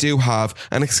also we do have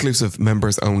an exclusive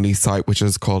members only site, which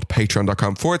is called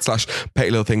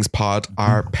patreon.com/PettyLittleThingsPod.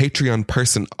 Our Patreon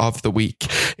person of the week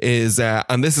is,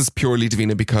 and this is purely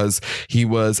Davina because he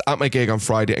was at my gig on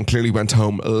Friday and clearly went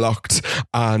home locked.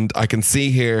 And I can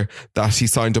see here that he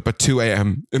signed up at 2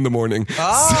 a.m. in the morning.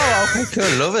 Oh, okay, cool.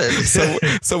 Love it.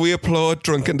 So we applaud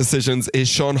Drunken Decisions is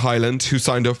Sean Highland, who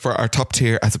signed up for our top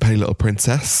tier as a Petty Little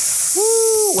Princess.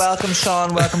 Woo, welcome,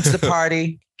 Sean. Welcome to the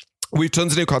party. We've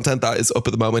tons of new content that is up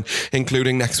at the moment,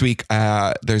 including next week.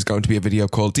 There's going to be a video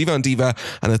called Diva on Diva,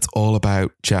 and it's all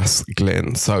about Jess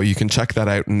Glynn. So you can check that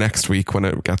out next week when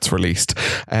it gets released.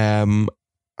 And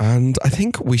I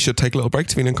think we should take a little break,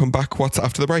 Davina, and come back. What's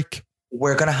after the break?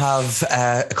 We're going to have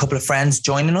a couple of friends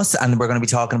joining us, and we're going to be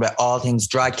talking about all things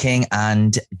drag king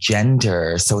and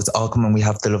gender. So it's all coming. We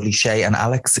have the lovely Shay and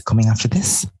Alex coming after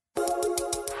this.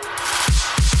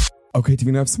 Okay, do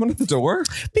we have someone at the door?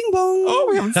 Bing bong. Oh,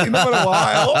 we haven't seen them in a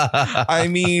while. I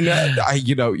mean,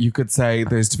 you could say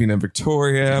there's Davina and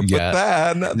Victoria, but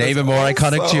then name a more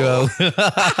iconic duo.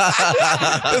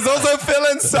 There's also Phil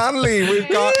and Stanley. We've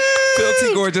got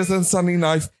Filthy Gorgeous and Sunny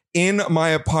Knife in my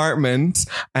apartment.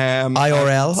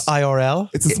 IRL.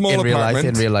 It's a small apartment.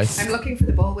 In real life. I'm looking for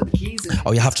the ball with the keys.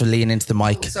 Oh, you have to lean into the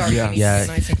mic. Sorry. Yeah.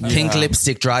 Pink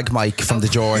lipstick drag mic from the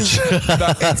George.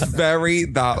 It's very,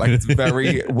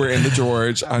 we're in the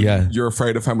George and you're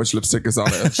afraid of how much lipstick is on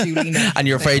it. And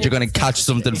you're afraid you're going to catch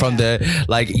something from the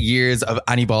years of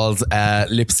Annie Ball's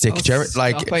lipstick.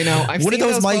 I know. I've one seen of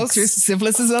those mics. Posters.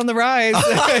 Syphilis is on the rise.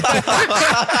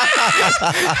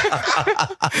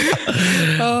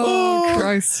 Oh,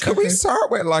 Christ. Can we start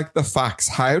with the facts?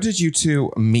 How did you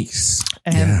two meet?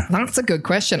 That's a good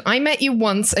question. I met you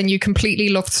once and you completely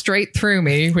looked straight through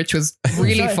me, which was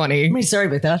really funny. I'm really sorry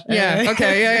about that. Yeah.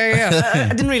 Okay. Yeah.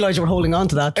 I didn't realise you were holding on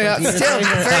to that. Still,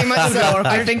 very much so.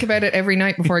 I think about it every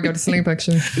night before I go to sleep,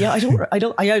 actually. Yeah,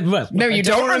 No, you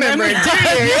don't remember it, do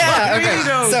you? Yeah. Okay.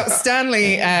 So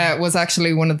Stanley was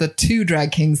actually one of the 2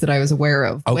 drag kings that I was aware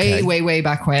of. Okay. Way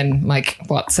back when,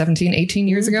 17, 18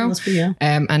 years ago. Must be, yeah.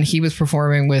 And he was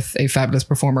performing with a fabulous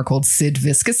performer called Sid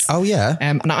Viscous. Oh, yeah.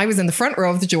 And I was in the front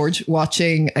row of the George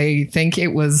watching, I think it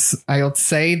was, I'll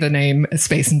say the name,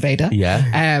 Space Invader.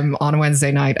 Yeah. On a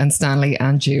Wednesday night, and Stanley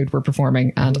and Jude were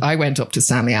performing, and I went up to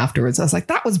Stanley afterwards. I was like,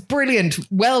 that was brilliant.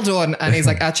 Well done. And he's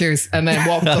like, cheers. And then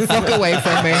walked the fuck away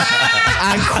from me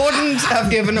and couldn't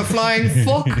have given a flying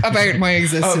fuck about my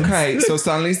existence. Okay, so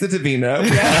Stanley's the Davina.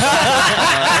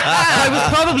 I was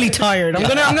probably tired.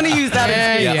 I'm gonna use that.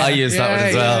 I use that one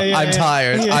as well. I'm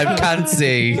tired. I can't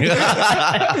see.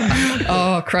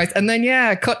 Oh, Christ. And then,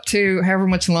 cut to however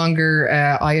much longer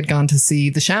I had gone to see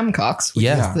the Shamcocks, which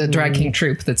is the drag king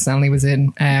troupe that Stanley was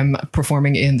in,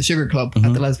 performing in the Sugar Club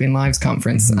at the Lesbian Lives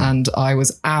Conference. And I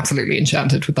was absolutely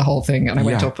enchanted with the whole thing. And I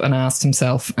went up and asked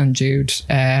himself and Jude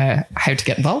how to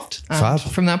get involved. And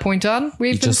from that point on,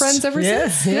 we've been friends ever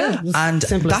since. Yeah. And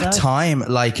that time,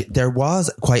 there was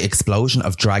quite explosion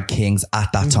of drag kings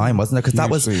at that time, wasn't there? Because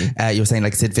that was, you were saying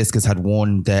Sid Viscous had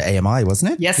won the AMI,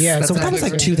 wasn't it? Yes. Yeah. So that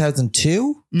was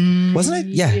 2002, wasn't it?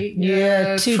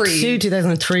 Yeah.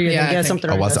 2003. Yeah, something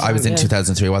like that. I was in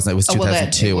 2003, wasn't it? It was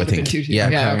 2002, I think.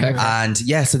 Yeah. Okay. And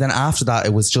so then after that,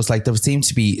 it was just there seemed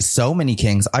to be so many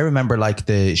kings. I remember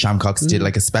the Shamcocks did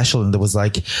a special, and there was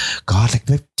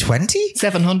 20?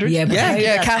 700?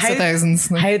 Yeah. Cast of thousands.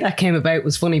 How that came about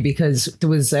was funny because there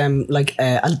was the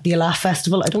Alaf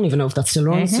Festival. I don't even know if that still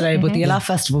runs today, but the Alaf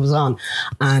Festival was on.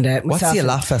 And what's the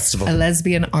Alaf Festival? A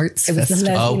lesbian arts festival. It was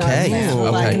the lesbian arts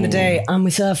festival back in the day. And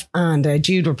myself and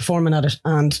Jude were performing at it,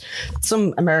 and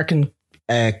some American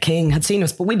king had seen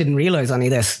us, but we didn't realise any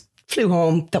of this. Flew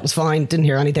home, that was fine, didn't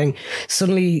hear anything.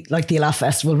 Suddenly, the Alaf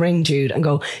Festival ring Jude and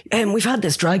go, we've had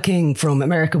this drag king from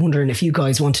America wondering if you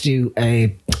guys want to do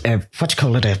an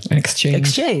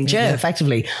exchange,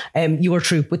 effectively. Your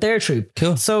troupe with their troupe.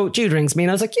 Cool. So Jude rings me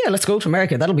and I was like, yeah, let's go to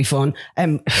America, that'll be fun.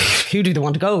 Who do they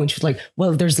want to go? And she was like,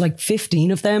 well, there's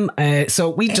 15 of them. So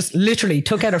we just literally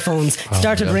took out our phones,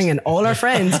 started ringing all our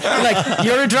friends.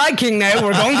 You're a drag king now,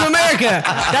 we're going to America.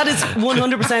 That is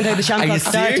 100% how the Shamcocks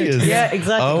started. Yeah,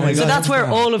 exactly. Oh my God. So that's where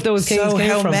all of those kings came from.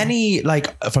 So how many,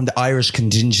 from the Irish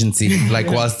contingency,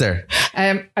 was there?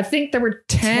 I think there were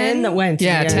 10 that went.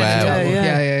 Yeah, 10. Wow.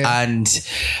 Yeah. And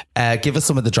give us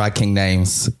some of the drag king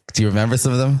names. Do you remember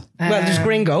some of them? Well, there's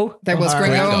Gringo. There was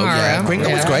Gringo O'Hara. Yeah. Gringo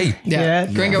was great. Yeah.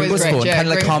 Gringo was great. Fun. Yeah, Kind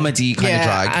of like comedy kind of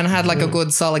drag. And had like a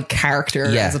good solid character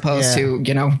as opposed to,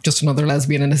 you know, just another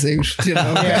lesbian in a suit. You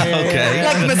know? Okay.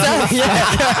 Like myself.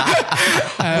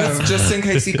 Was Justin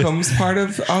Casey Combs part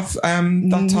of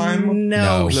that time?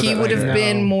 No, he would have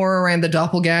been more around the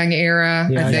Doppelgang era,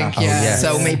 I think.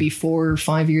 So maybe 4 or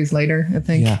 5 years later, I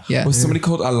think. Yeah. Was somebody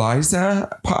called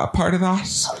Eliza part of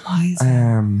that? Eliza.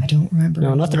 I don't remember.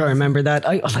 No, not that I remember that.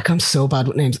 I'm so bad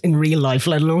with names in real life,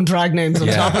 let alone drag names on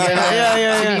top of it.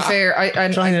 To be fair,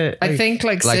 I think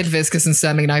like Sid Vicious and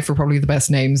Stanley Knife are probably the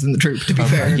best names in the troupe, to be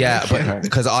fair. Yeah, but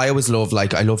because I always love,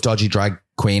 like, I love dodgy drag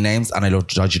queen names and I love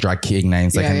dodgy drag king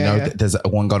names. Like, I know there's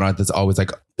one going on that's always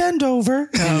like, bend over.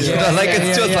 It's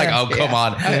just like, oh, come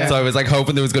on. So I was like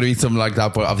hoping there was going to be something like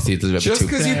that, but obviously it's a bit just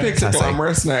because you picked a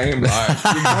glamorous name. You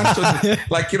can't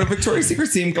just, like, you know, Victoria's Secret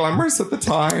seemed glamorous at the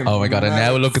time. Oh my God. And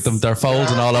now look at them. They're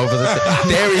folding all over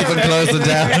they're even closing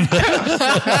down.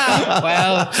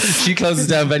 Well, she closes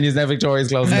down venues, now Victoria's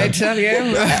closing down. I tell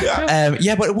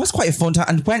you. But it was quite a fun time.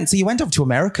 And you went over to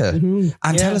America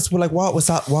and tell us, well, like, what was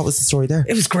that? What was the story there?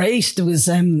 It was great. There was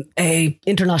a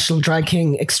international drag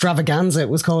king extravaganza, it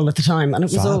was called at the time, and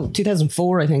it was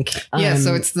 2004, I think.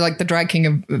 So it's like the drag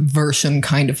king version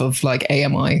kind of like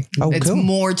AMI. It's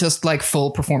more just like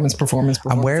full performance.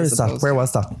 And where is that? Where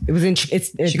was that? It was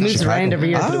it moves around every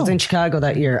year, but it was in Chicago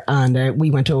that year, and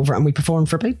we went over and we performed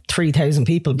for about 3,000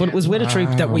 people, but it was with a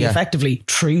troupe that we effectively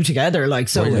threw together, like,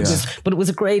 so it was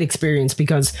a great experience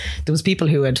because there was people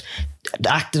who had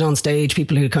acted on stage,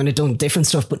 people who kind of done different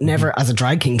stuff, but never as a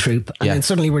drag king troupe, and then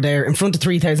suddenly we're there in front of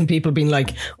 3,000 people being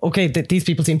like, okay, these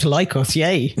people seem to like us,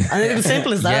 yay. And it was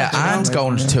simple as that. And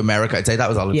going to America, I'd say that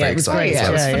was all very exciting.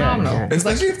 It was phenomenal.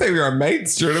 Especially if they were our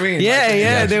mates, do you know what I mean?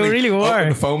 Yeah, they really were. Open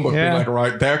the phone book, being like,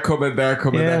 right, they're coming,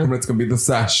 it's going to be the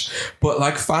sesh. But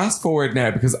like, fast forward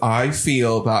now, because I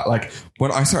feel that, like,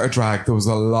 when I started drag, there was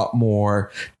a lot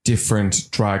more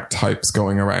different drag types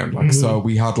going around. Like, so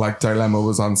we had, like, Dilemma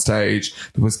was on stage,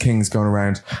 there was Kings going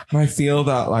around, and I feel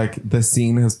that, like, the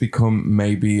scene has become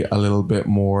maybe a little bit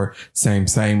more same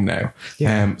now.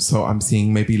 So I'm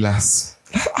seeing maybe less.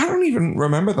 I don't even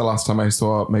remember the last time I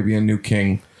saw maybe a new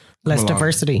king. Less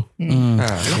diversity.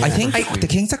 I think the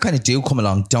kings that kind of do come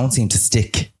along don't seem to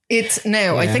stick.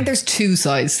 I think there's two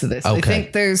sides to this. I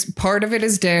think there's part of it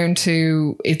is down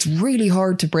to, it's really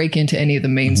hard to break into any of the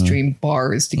mainstream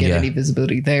bars to get any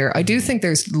visibility there. I do think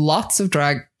there's lots of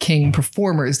drag king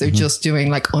performers. They're just doing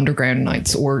like underground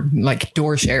nights or like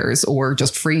door shares or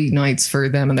just free nights for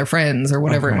them and their friends or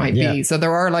whatever it might be. So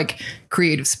there are like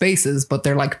creative spaces, but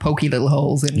they're like pokey little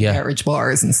holes in garage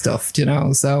bars and stuff, you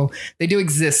know? So they do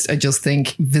exist. I just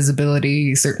think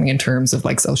visibility, certainly in terms of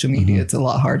like social media, it's a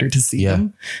lot harder to see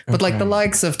them. But like the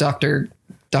likes of Dr.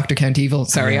 Count Evil.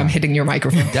 Sorry, I'm hitting your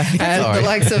microphone. The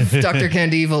likes of Dr.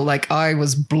 Count Evil, like, I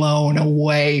was blown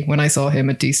away when I saw him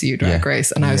at DCU Drag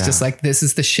Race. And I was just like, this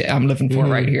is the shit I'm living for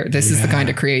right here. This is the kind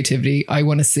of creativity I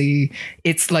want to see.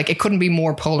 It's like, it couldn't be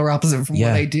more polar opposite from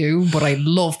what I do, but I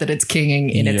love that it's kinging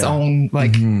in its own,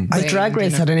 like... Drag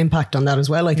Race had an impact on that as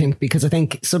well, I think, because I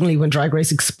think suddenly when Drag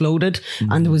Race exploded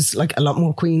and there was like a lot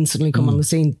more queens suddenly come on the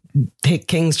scene,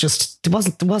 Kings just, there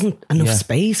wasn't enough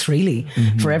space really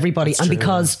for everybody. And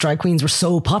because drag queens were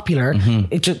so popular,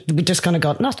 we just kind of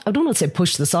got, I don't want to say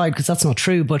pushed to the side because that's not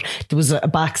true, but there was a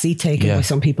back seat taken by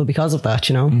some people because of that,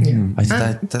 you know?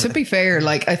 To be fair,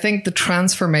 like, I think the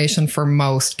transformation for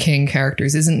most king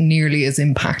characters isn't nearly as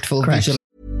impactful visually.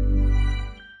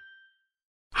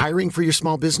 Hiring for your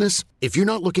small business? If you're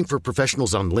not looking for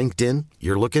professionals on LinkedIn,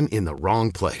 you're looking in the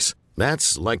wrong place.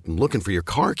 That's like looking for your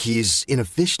car keys in a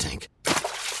fish tank.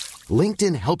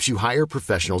 LinkedIn helps you hire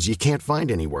professionals you can't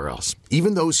find anywhere else,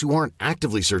 even those who aren't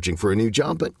actively searching for a new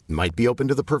job but might be open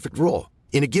to the perfect role.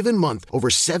 In a given month, over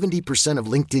 70% of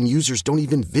LinkedIn users don't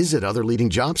even visit other leading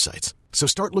job sites. So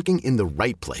start looking in the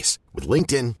right place. With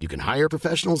LinkedIn, you can hire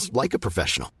professionals like a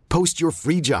professional. Post your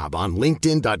free job on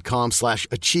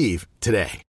linkedin.com/achieve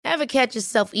today. Ever catch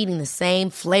yourself eating the same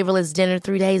flavorless dinner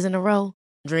 3 days in a row?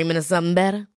 Dreaming of something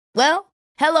better? Well,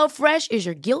 HelloFresh is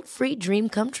your guilt-free dream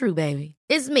come true, baby.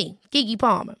 It's me, Keke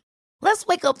Palmer. Let's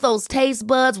wake up those taste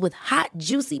buds with hot,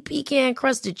 juicy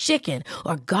pecan-crusted chicken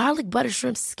or garlic butter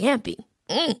shrimp scampi.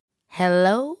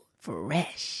 Hello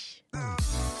Fresh.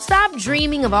 Stop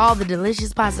dreaming of all the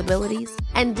delicious possibilities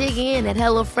and dig in at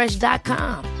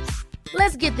HelloFresh.com.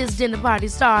 Let's get this dinner party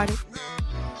started.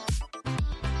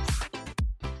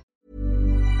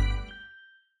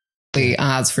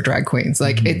 As for drag queens,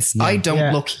 like, it's I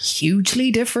don't look hugely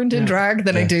different in drag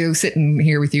than I do sitting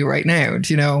here with you right now,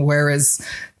 you know, whereas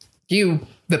you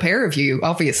the pair of you,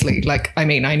 obviously. Like, I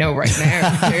mean, I know right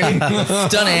now.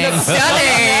 Stunning.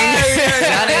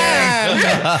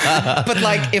 But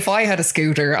like, if I had a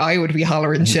scooter, I would be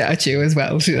hollering shit at you as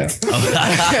well, you know.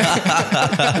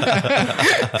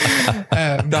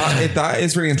 That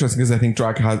is really interesting, because I think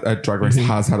Drag Race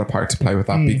has had a part to play with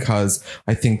that, because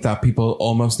I think that people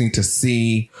almost need to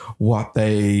see what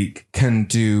they can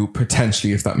do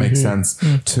potentially, if that makes sense,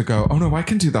 to go, oh no, I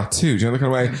can do that too. Do you know the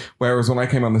kind of way? Whereas when I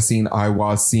came on the scene, I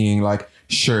was seeing like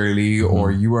Shirley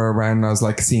or you were around, and I was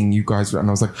like seeing you guys, and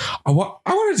I was like, I want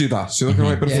to do that. Do you know the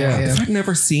kind of way? But if I'd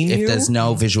never seen you, if there's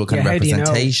no visual kind of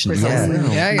representation,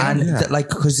 like,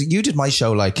 because you did my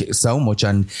show like so much,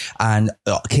 and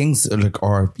kings, like,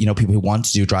 or you know, people who want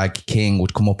to do drag king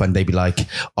would come up and they'd be like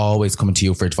always coming to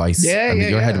you for advice.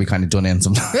 Your head would be kind of done in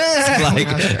sometimes.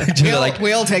 Like,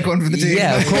 we all take one for the team.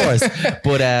 Yeah, of course.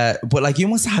 But like, you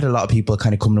must have had a lot of people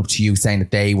kind of coming up to you saying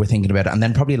that they were thinking about it, and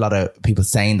then probably a lot of people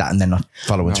saying that and then not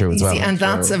following through as well. And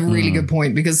that's a really good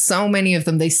point, because so many of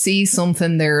them, they see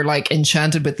something, they're like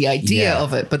enchanted with the idea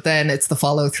of it, but then it's the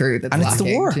follow through that's and lacking,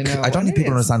 it's the work. You know? I don't think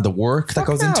people understand the work that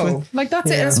goes into it. Like,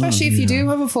 that's it. And especially if you do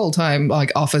have a full-time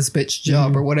like office bitch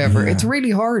job or whatever, it's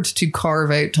really hard to carve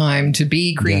out time to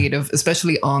be creative,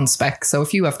 especially on spec. So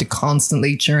if you have to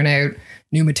constantly churn out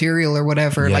new material or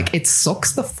whatever, like, it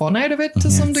sucks the fun out of it to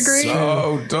some degree.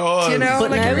 So does. You know, but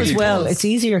like, now really as well, it's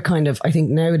easier kind of, I think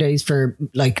nowadays, for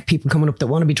like people coming up that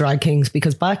want to be drag kings,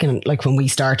 because back in like when we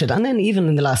started, and then even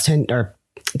in the last 10 or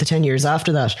the 10 years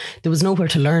after that, there was nowhere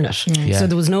to learn it. So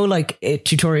there was no like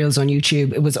tutorials on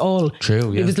YouTube. It was all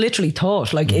true. It was literally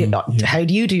taught like, how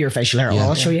do you do your facial hair?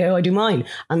 I'll show you how I do mine.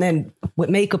 And then with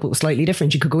makeup, it was slightly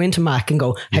different. You could go into Mac and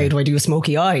go, how do I do a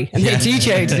smoky eye? And they teach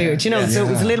you how to do it, you know? So it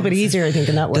was a little bit easier, I think,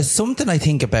 in that way. There's something I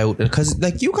think about, because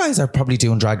like, you guys are probably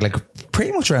doing drag like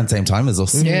pretty much around the same time as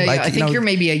us. I think you're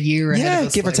maybe a year ahead of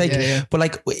us, give or take. But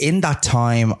like, in that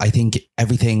time, I think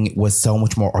everything was so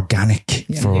much more organic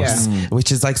for us,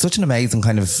 which is like such an amazing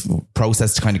kind of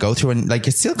process to kind of go through, and like,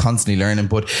 you're still constantly learning,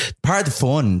 but part of the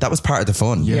fun, that was part of the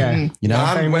fun. You know,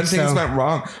 and when things went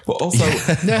wrong, but also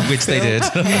which they did.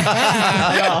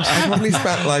 I probably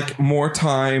spent like more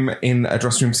time in a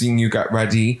dressing room seeing you get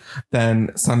ready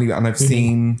than Sandy, and I've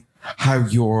seen how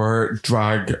your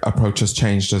drag approach has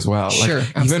changed as well. Like,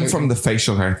 even from the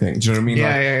facial hair thing. Do you know what I mean?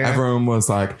 Everyone was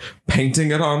like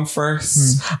painting it on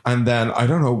first, and then I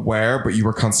don't know where, but you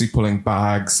were constantly pulling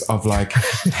bags of like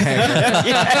hair,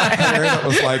 hair that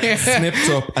was like snipped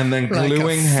up, and then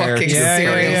gluing hair to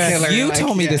the killer. You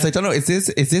told me this. I don't know. Is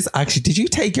this actually? Did you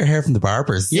take your hair from the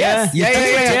barbers? Yeah.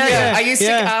 I used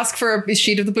to ask for a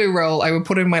sheet of the blue roll. I would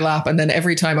put it in my lap, and then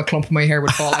every time a clump of my hair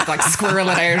would fall, I'd like squirrel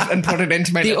it out and put it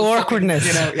into my awkwardness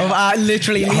of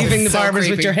literally leaving the barbers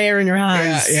with your hair in your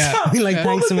hands. Like,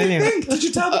 thanks a million. Did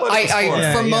you tell them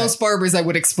what for most barbers, I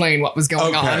would explain what was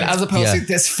going on, as opposed to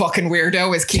this fucking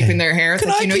weirdo is keeping their hair. It's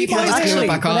like, you can't just glue it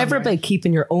back on. Whatever about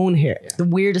keeping your own hair, the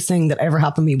weirdest thing that ever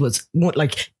happened to me was,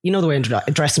 like, you know the way in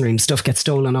dressing room stuff gets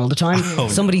stolen all the time.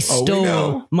 Somebody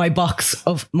stole my box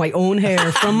of my own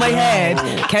hair from my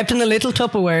head, kept in a little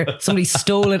Tupperware. Somebody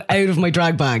stole it out of my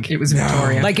drag bag. It was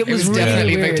Victoria. Like, it was really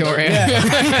definitely weird. Victoria.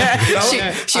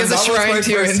 She has a shrine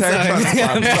to her inside.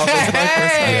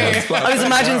 I was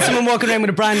imagining someone walking around with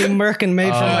a brand new Merkin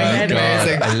made from my head.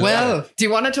 Amazing. Well, do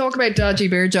you want to talk about dodgy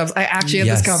beard jobs? I actually had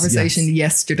this conversation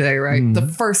yesterday, right? The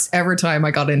first ever time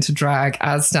I got into drag,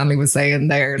 as Stanley was saying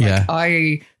there,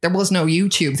 like, there was no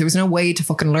YouTube. There was no way to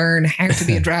fucking learn how to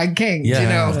be a drag king, you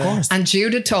know? Of course. And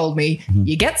Judith told me,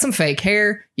 you get some fake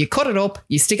hair, you cut it up,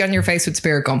 you stick it on your face with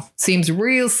spirit gum. Seems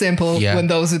real simple when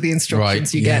those are the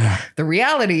instructions you get. The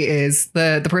reality is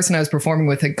the person I was performing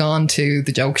with had gone to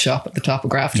the joke shop at the top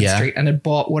of Grafton Street and had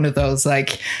bought one of those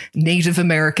like Native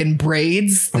American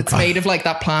braids that's made of like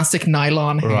that plastic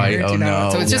nylon hair. You know?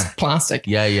 So it's just plastic.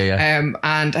 And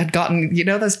had gotten, you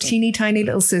know, those teeny tiny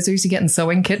little scissors you get in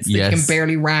sewing kits that you can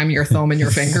barely ram your thumb and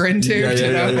your finger into,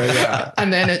 you know?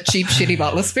 And then a cheap shitty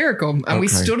bottle of spirit gum. And we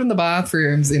stood in the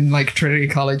bathrooms in like Trinity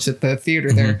College at the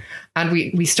theatre there. And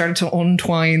we started to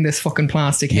untwine this fucking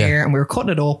plastic hair, and we were cutting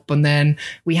it up, and then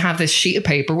we have this sheet of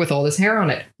paper with all this hair on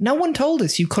it. No one told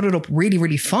us you cut it up really,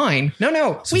 really fine.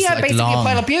 No. So we had like basically a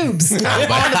pile of pubes on the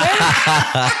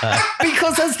bed.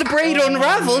 Because as the braid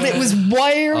unraveled, it was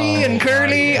wiry and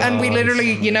curly, and we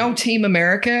literally, you know, Team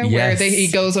America, where he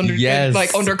goes under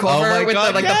like undercover with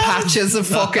the patches of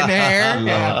fucking hair.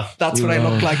 That's what I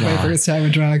looked like my first time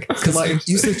in drag. Because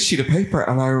you said sheet of paper,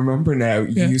 and I remember now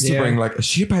you used to bring like a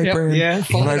sheet of paper color in. Yeah.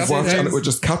 And I'd watch and it would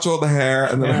just catch all the hair.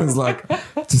 And then I was like,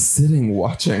 just sitting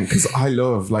watching, because I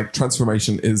love, like,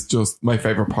 transformation is just my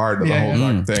favorite part of the whole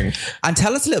drag thing. And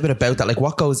tell us a little bit about that. Like,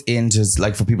 what goes into,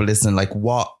 like, for people listening, like,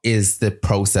 what is the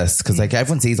process? Because, like,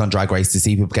 everyone sees on Drag Race, to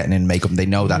see people getting in makeup, and they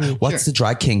know that. What's the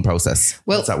drag king process?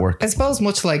 Well, how does that work? I suppose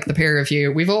much like the pair of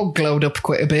you, we've all glowed up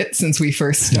quite a bit since we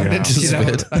first started. You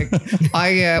know, like,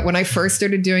 when I first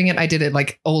started doing it, I did it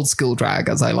like old school drag,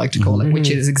 as I like to call it, which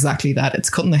is exactly that. It's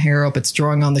cutting the hair up, it's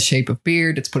drawing on the shape of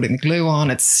beard, it's putting the glue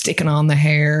on, it's sticking on the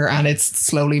hair, and it's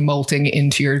slowly molting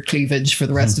into your cleavage for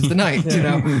the rest of the night, you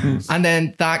know. And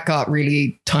then that got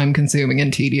really time consuming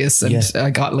and tedious, and I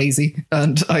got lazy,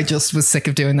 and I just was sick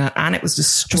of doing that, and it was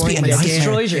destroying my skin.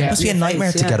 Destroys your must be a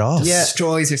nightmare to get off.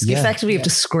 Destroys your skin. Effectively, you have to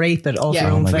scrape it off your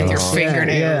own face. Your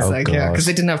fingernails, because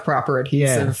they didn't have proper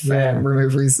adhesive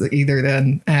removers either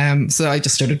then. So I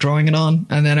just started drawing it on,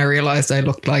 and then I realized I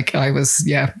looked like I was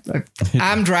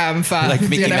Amdram fan, like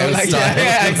Mickey Mouse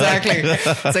style.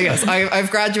 Exactly. So yes, I've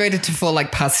graduated to full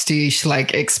like pastiche,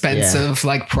 like expensive,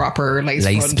 like proper lace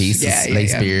pieces,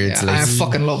 lace beards. I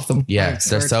fucking love them. Yeah,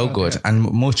 they're so good and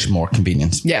much more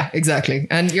convenient. Yeah, exactly.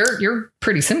 And you're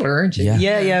pretty similar, aren't you?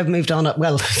 Yeah. I've moved on.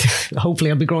 Well,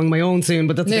 hopefully I'll be growing my own soon,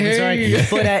 but that's a different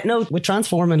story. But no, with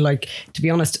transforming, like, to be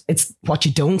honest, it's what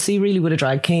you don't see really with a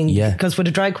drag king. Yeah. Because with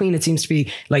a drag queen, it seems to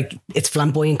be like it's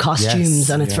flamboyant costumes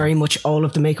and it's very much all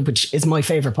of the makeup, which is my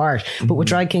favorite part. But with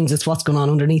drag kings, it's what's going on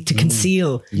underneath to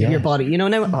conceal your body. You know,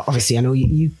 now obviously I know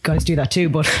you guys do that too,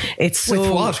 but it's so,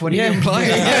 with what? What are you implying?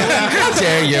 How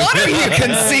dare you? What are you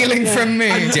concealing from me?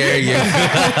 How dare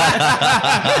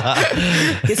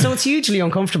you? So it's hugely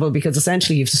uncomfortable because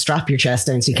essentially you have to strap your chest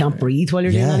down so you can't breathe while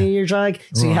you're doing any of your drag.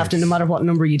 So you have to, no matter what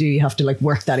number you do, you have to like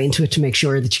work that into it to make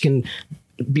sure that you can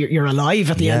you're alive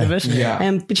at the end of it.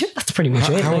 But that's pretty much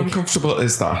it. How uncomfortable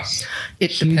is that?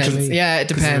 It depends. Yeah, it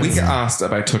depends. We get asked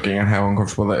about tucking and how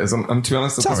uncomfortable that is, and to be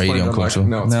honest, it's not really uncomfortable.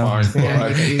 Like, no,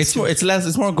 it's fine.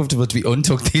 It's more uncomfortable to be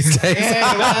untucked these days.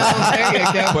 There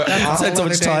you go. But I spent so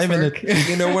much time in it.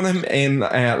 You know, when I'm in,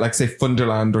 like, say,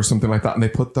 Funderland or something like that, and they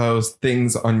put those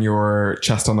things on your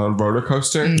chest on a roller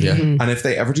coaster, and if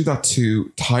they ever do that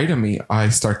too tight on me, I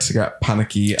start to get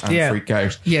panicky and freak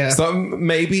out. So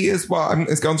maybe is what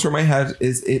is going through my head.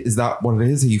 Is that what it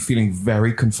is? Are you feeling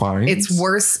very confined? It's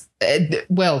worse.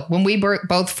 Well, when we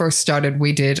both first started,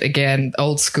 we did again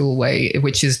old school way,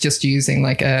 which is just using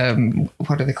like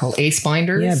what are they called? Ace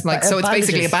binders. Yeah, like so, it's bandages.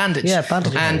 basically a bandage. Yeah,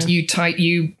 bandages. And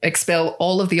you expel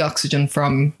all of the oxygen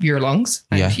from your lungs,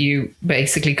 and you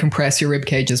basically compress your rib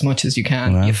cage as much as you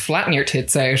can. Wow. You flatten your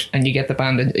tits out, and you get the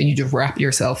bandage, and you just wrap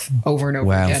yourself over and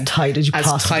over again, as tight as you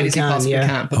possibly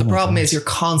can. But the problem is you're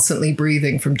constantly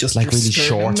breathing from just like really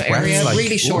short breaths, like,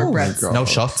 really short breaths. No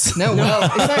shots. No, well,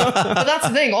 but that's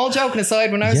the thing. All joking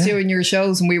aside, when I was doing your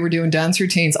shows and we were doing dance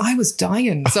routines, I was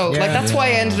dying. So like that's why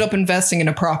I ended up investing in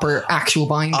a proper actual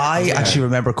binder. I actually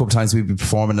remember a couple of times we'd be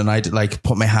performing and I'd like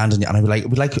put my hand on it and I'd be like, it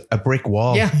was like a brick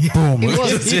wall. Yeah. Boom. It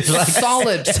was like,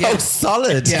 solid. So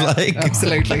solid. Yeah, like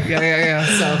absolutely. Yeah.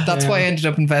 So that's why I ended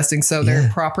up investing. So they're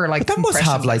proper like. But that must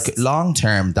have like long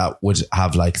term that would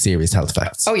have like serious health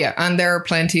effects. Oh yeah. And there are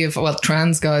plenty of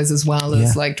trans guys as well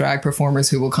as like drag performers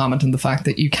who will comment on the fact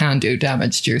that you can do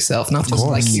damage to yourself, not just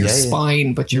like your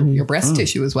spine, but your breast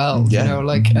tissue as well. You know,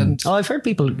 like and I've heard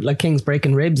people like kings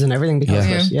breaking ribs and everything because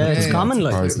of it. It's common.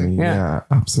 Like yeah,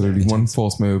 absolutely. One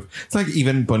false move. It's like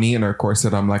even Bunny in her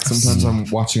corset. I'm like, sometimes I'm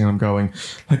watching and I'm going,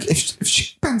 like, if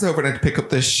she bends over and I'd pick up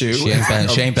this shoe. She ain't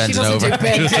bending over. Do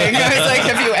bending. I was like,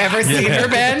 have you ever seen her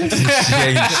bend?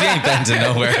 she ain't bending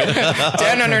nowhere.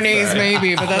 Down on her knees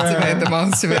maybe, but that's about the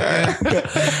most of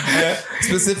it.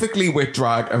 Specifically with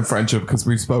drag and friendship, because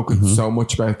we've spoken so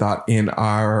much about that in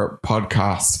our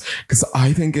podcast, because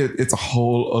I think it's a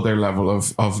whole other level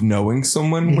of knowing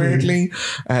someone weirdly.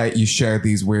 You share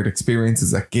these weird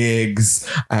experiences at gigs.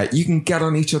 You can get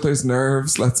on each other's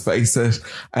nerves, let's face it.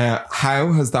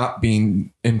 How has that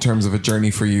been in terms of a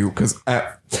journey for you? Because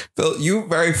Phil, you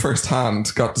very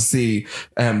firsthand got to see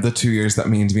the 2 years that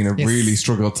me and Davina really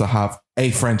struggled to have a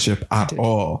friendship at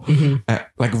all.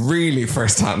 Like really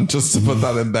firsthand, just to put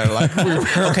that in there. Like we were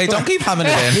okay, don't keep hamming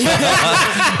it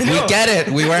in. We get it.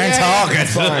 We weren't talking.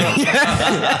 It's fine.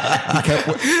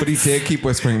 But he did keep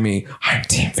whispering me, I'm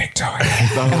Team Victoria.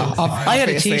 I had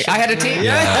a t-shirt. I had a team.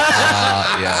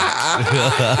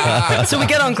 So we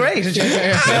get on great.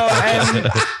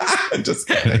 Just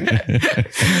kidding.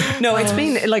 No, it's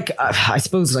been like, I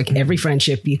suppose like every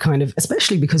friendship you kind of,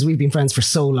 especially because we've been friends for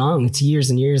so long, it's years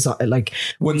and years. Like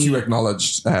once you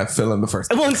acknowledged Phil in the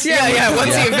first once, once you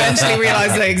eventually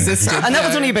realised they existed. And that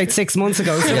was only about 6 months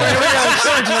ago. So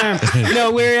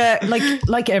we're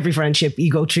like every friendship,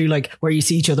 you go through like where you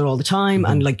see each other all the time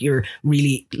and like you're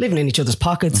really living in each other's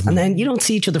pockets and then you don't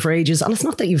see each other for ages. And it's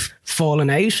not that you've fallen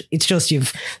out. It's just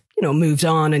you've moved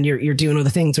on and you're doing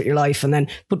other things with your life. And then,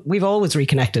 but we've always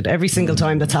reconnected every single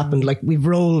time that's happened. Like we've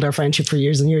rolled our friendship for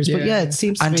years and years, but it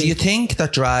seems to be. And do you think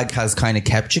that drag has kind of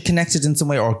kept you connected in some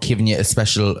way or given you a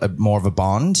special, more of a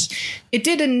bond? It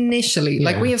did initially.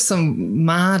 Like we have some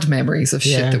mad memories of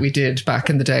shit that we did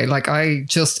back in the day. Like I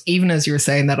just, even as you were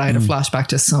saying that, I had a flashback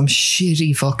to some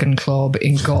shitty fucking club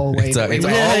in Galway. It's always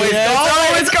Galway.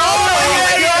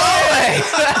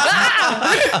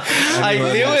 I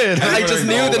knew it. I just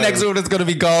knew the next one was going to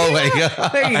be Galway.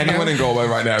 Anyone in Galway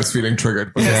right now is feeling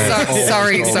triggered.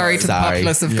 Sorry to the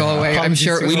populace of Galway. I'm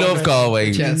sure we love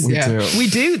Galway. Yes, we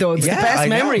do though. It's the best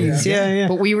memories. Yeah.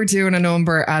 But we were doing a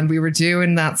number and we were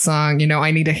doing that song,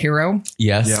 I Need a Hero.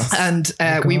 Yes. And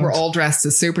we were all dressed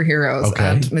as superheroes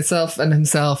and myself and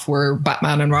himself were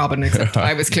Batman and Robin, except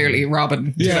I was clearly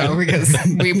Robin, because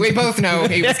we both know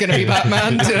he was going to be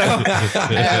Batman,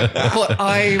 but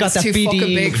I was too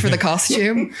fucking big for the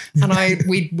costume and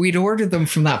we'd ordered them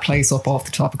from that place up off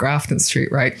the top of Grafton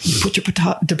Street, right? You put your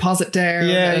deposit down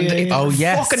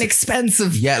fucking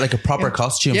expensive. Yeah, like a proper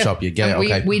costume shop you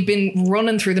get. We'd been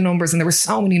running through the numbers and there were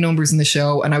so many numbers in the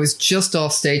show and I was just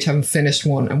off stage having finished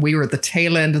one and we were at the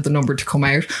tail end of the number to come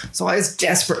out, so I was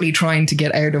desperately trying to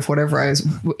get out of whatever I was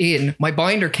in. My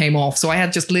binder came off, so I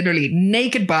had just literally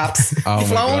naked baps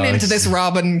flown into this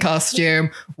Robin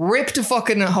costume, ripped a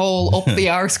fucking hole up the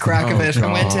arse crack of it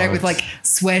and went out with like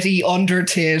sweaty under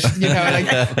tit,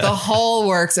 like the whole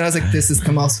works. And I was like, this is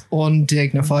the most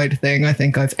undignified thing I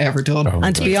think I've ever done.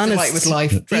 And to be honest, with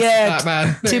life,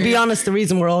 to be honest, the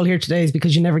reason we're all here today is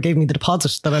because you never gave me the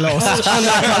deposit that I lost on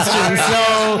that costume.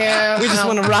 So we just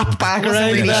want to wrap back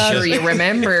around really that. Sure you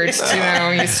remembered,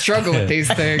 you struggle with these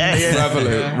things.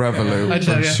 Revolut,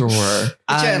 for sure.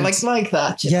 Like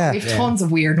that. We've tons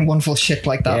of weird and wonderful shit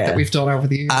like that we've done over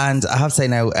the years. And I have to say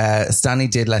now, Stanley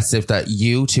did let slip that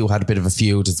you two had a bit of a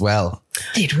feud as well.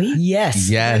 Did we? Yes.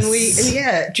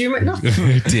 Do you remember? Did we?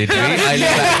 We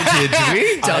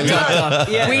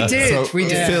did. We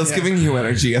did. Phil's giving you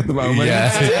energy at the moment.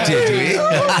 Yeah. Did we?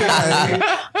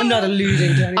 I'm not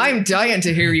alluding to anything. I'm dying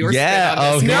to hear your spin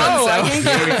on this.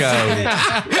 Here we go.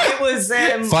 It was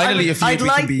finally a feud.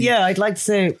 I'd like to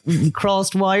say we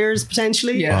crossed wires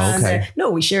potentially. Yeah.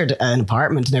 And, we shared an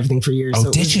apartment and everything for years. Oh,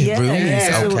 so did you?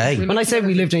 Roomies? Okay. So when I said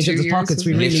we lived in each other's pockets,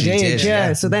 we really did.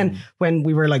 Yeah. So then when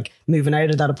we were like moving out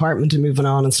of that apartment and moving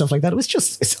on and stuff like that,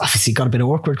 it's obviously got a bit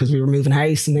awkward because we were moving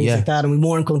house and things like that, and we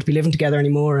weren't going to be living together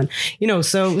anymore, and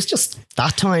so it was just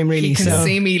that time really. You can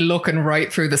see me looking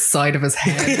right through the side of his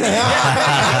head.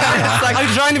 Like,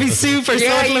 I'm trying to be super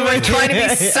subtle. You were trying to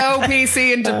be so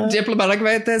PC and diplomatic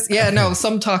about this.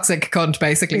 Some toxic cunt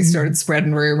basically started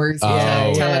spreading rumors,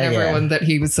 telling everyone that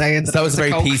he was saying that was a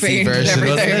very PC version.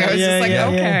 I was just like,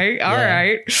 okay, all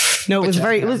right. No, it was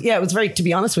very, to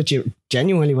be honest with you,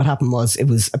 genuinely what happened was it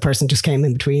was a person just came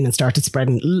in between and started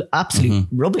spreading absolute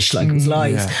rubbish, like it was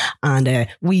lies. And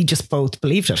we just both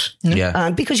believed it.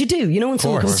 And because you do, when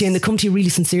someone comes to you and they come to you really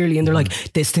sincerely and they're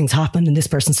like, this thing's happened and this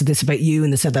person said this about you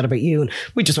and they said that about you. And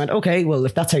we just went, okay, well,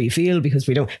 if that's how you feel, because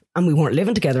we weren't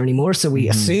living together anymore. So we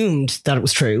assumed that it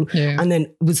was true. Yeah. And then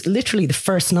it was literally the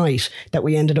first night that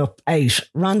we ended up out,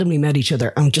 randomly met each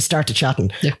other and just started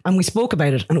chatting. Yeah. And we spoke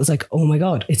about it and it was like, oh my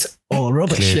God, it's all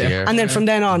rubbish. And then from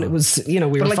then on, it was, we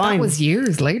were fine. That was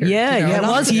years later. It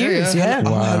was years. Yeah.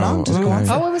 Wow. How long did it go on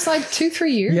for? It was like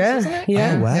 2-3 years. Wasn't it?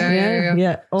 Yeah. Oh, wow.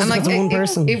 Yeah. And like one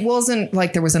person. It wasn't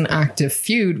like there was an active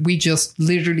feud. We just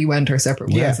literally went our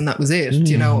separate ways and that was it.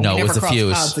 No, it was a feud.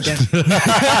 You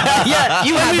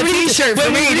had the t-shirt for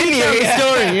me, didn't you?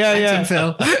 Story. Yeah.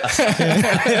 Phil.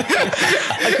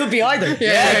 I could be either.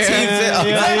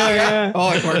 Yeah.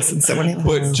 Oh, it works in so many ways.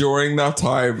 But during that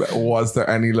time, was there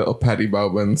any little petty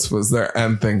moments? Was there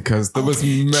anything? Because there was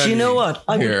many. Do you know what?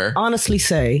 I would honestly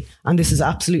say, and this is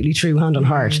absolutely true, hand on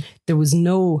heart, there was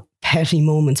no petty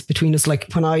moments between us.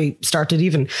 Like when I started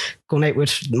even going out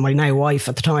with my now wife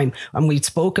at the time, and we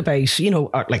spoke about, you know,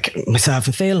 like myself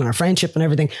and Phil and our friendship and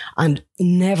everything, and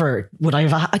never would I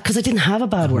have, because I didn't have a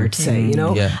bad word to say, you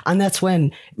know. And that's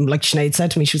when, like Sinead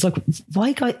said to me, she was like,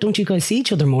 why don't you guys see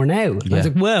each other more now? I was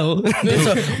like, well,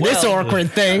 this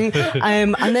awkward thing.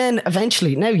 And then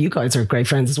eventually, now you guys are great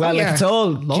friends as well. Like it's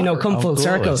all, you know, come full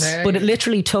circle. But it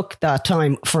literally took that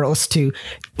time for us to,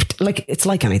 like, it's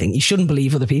like anything, you shouldn't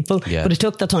believe other people, but it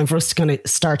took that time for us to kind of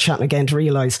start chatting again, to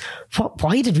realise,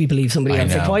 why did we believe somebody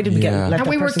else? Like, why did we let that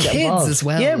we were person get kids involved? as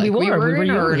well. Yeah, like, we were in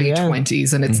our early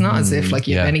 20s, and it's not as if like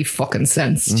you have any fucking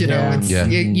sense, you know.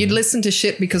 You'd listen to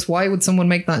shit because why would someone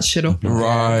make that shit up?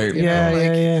 Right.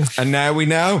 Yeah. And now we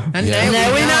know. And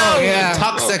now we know. Yeah.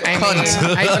 Toxic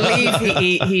cunt. I believe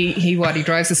he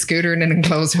drives a scooter in an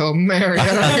enclosed home area.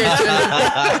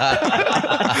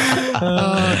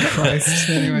 Oh Christ.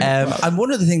 Anyway. And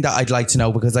one other thing that I'd like to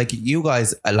know, because like you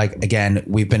guys, like again,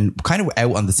 we've been kind of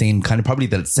out on the scene kind of probably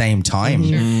the same time.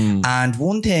 And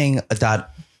one thing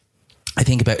that I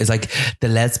think about is like the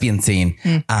lesbian scene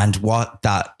and what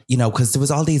that, you know, because there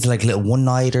was all these like little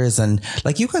one-nighters, and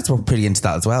like you guys were pretty into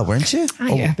that as well, weren't you?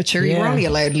 Yeah, but sure, you were only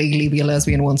allowed legally be a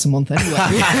lesbian once a month anyway.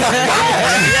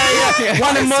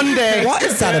 One a Monday. What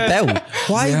is that about?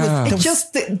 Why?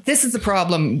 This is the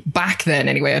problem back then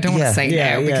anyway. I don't want to say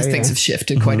now because things have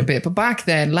shifted quite a bit, but back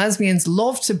then lesbians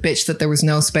loved to bitch that there was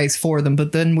no space for them,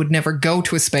 but then would never go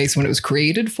to a space when it was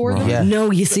created for them.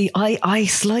 No, you see, I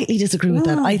slightly disagree with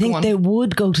that. I think they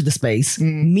would go to the space,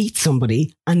 meet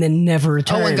somebody, and then never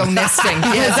return. Oh, and go nesting.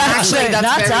 That's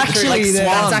actually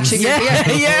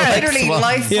literally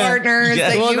life partners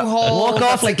that you hold. Walk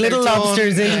off like little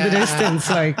lobsters into the distance.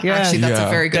 Like, actually, that's a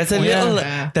very good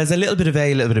point. There's a little bit of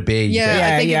A, a little bit of B.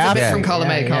 I think it's a bit from column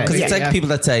A. Because it's like people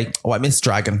that say, oh, I miss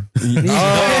Dragon. You never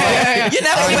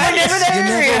went.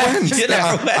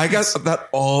 I get that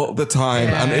all the time,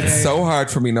 and it's so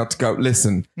hard for me not to go,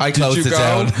 listen, I closed it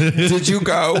down. Did you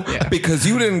go? Because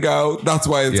you didn't go, that's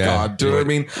why it's gone. Do you know what I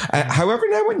mean? However,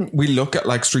 now when we look at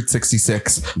like Street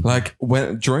 66, like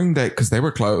when during the, because they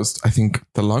were closed, I think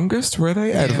the longest were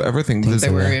they out of everything,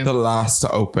 the last to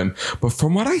open. But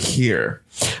from what I hear,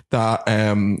 that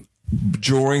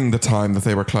during the time that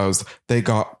they were closed, they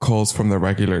got calls from the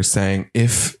regulars saying,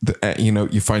 if you know,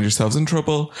 you find yourselves in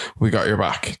trouble, we got your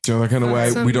back. Do you know that kind of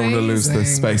way? We don't want to lose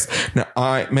this space. Now,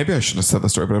 maybe I should have said the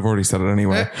story, but I've already said it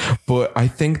anyway. But I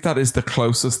think that is the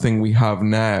closest thing we have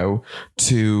now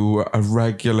to a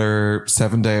regular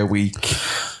 7-day-a-week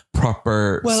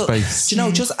proper space. Do you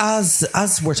know, just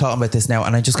as we're talking about this now,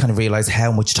 and I just kind of realize how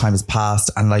much time has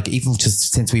passed, and like even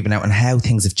just since we've been out, and how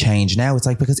things have changed now. It's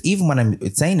like, because even when I'm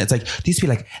saying it, it's like there used to be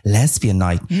like lesbian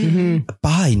night,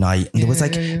 bi night, and there was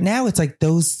like now it's like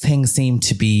those things seem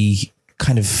to be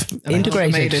kind of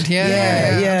integrated.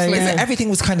 Everything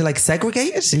was kind of like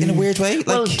segregated in a weird way. Like,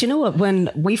 well, do you know what? When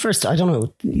we first, I don't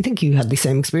know, you think you had the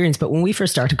same experience, but when we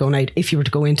first started going out, if you were to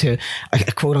go into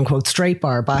a quote unquote straight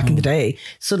bar back in the day,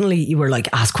 suddenly you were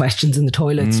like asked questions in the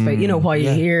toilets about, you know, why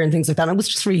you're here and things like that. And it was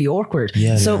just really awkward.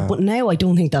 But now I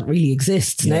don't think that really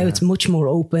exists. Now it's much more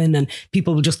open, and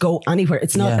people will just go anywhere.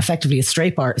 It's not effectively a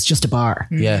straight bar, it's just a bar.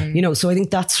 You know, so I think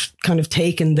that's kind of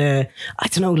taken the, I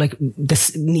don't know, like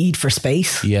this need for space.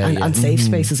 And safe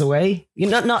spaces away.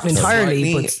 Not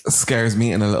entirely, but scares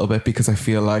me in a little bit, because I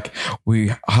feel like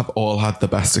we have all had the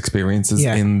best experiences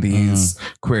in these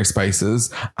queer spaces,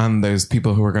 and there's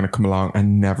people who are going to come along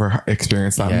and never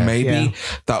experience that. Maybe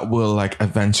that will like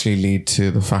eventually lead to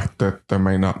the fact that there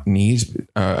may not need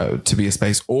to be a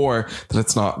space, or that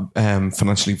it's not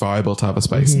financially viable to have a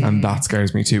space, and that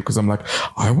scares me too, because I'm like,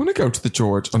 I want to go to the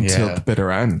George until the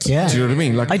bitter end. Do you know what I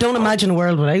mean? Like, I don't imagine a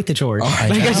world without the George. I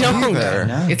don't.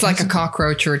 It's like a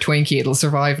cockroach or a Twinkie. It'll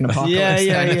survive an apocalypse.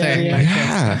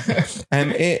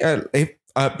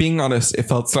 Being honest, it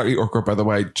felt slightly awkward, by the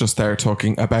way, just there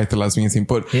talking about the lesbian scene.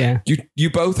 But you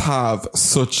both have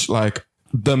such like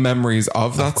the memories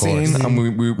of that scene,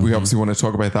 and we obviously want to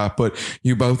talk about that, but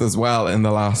you both as well in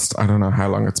the last, I don't know how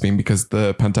long it's been, because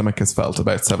the pandemic has felt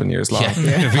about 7 years long.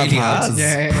 It really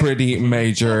has. Pretty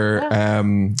major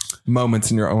moments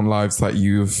in your own lives that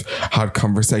you've had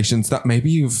conversations that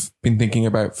maybe you've been thinking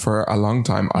about for a long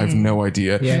time. I've no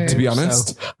idea. To be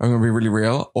honest, I'm going to be really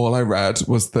real. All I read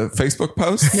was the Facebook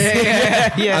post.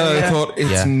 And I thought,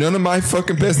 it's none of my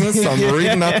fucking business. So I'm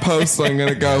reading that post, so I'm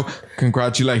going to go,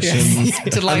 congratulations.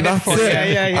 Delighted for you.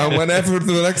 And whenever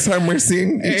the next time we're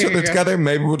seeing each other together,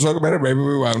 maybe we'll talk about it, maybe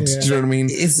we won't. Do you know what I mean?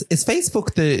 Is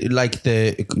Facebook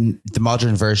the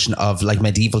modern version of like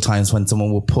medieval times when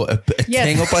someone will put a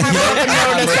thing up on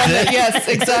Yes,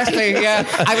 exactly. Yeah,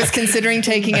 I was considering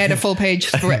taking out get a full page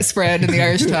spread in the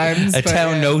Irish Times. A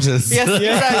town notice. Yes,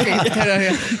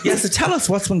 exactly. Yeah, so tell us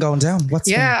what's been going down. What's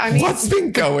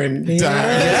been going down?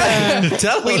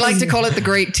 Yeah. We like to call it the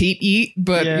Great Teat Eat,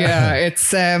 but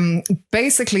it's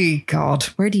basically, God,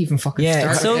 where do you even fucking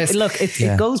start? So this? look,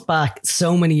 it goes back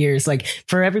so many years. Like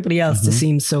for everybody else to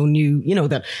seem so new, you know,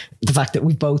 that the fact that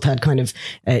we've both had kind of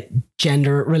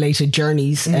gender related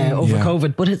journeys over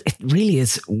COVID, but it really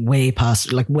is way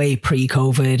past, like way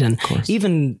pre-COVID, and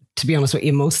even, to be honest with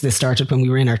you, most of this started when we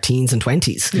were in our teens and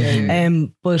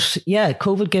 20s. But yeah,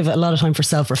 COVID gave a lot of time for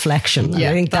self-reflection. And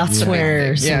I think that's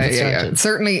where it started.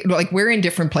 Certainly, like we're in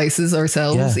different places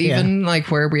ourselves, even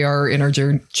like where we are in our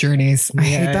journeys. I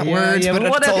hate that word, but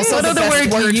it's also the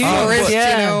best word for it.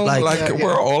 You know, like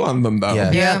we're all on them though.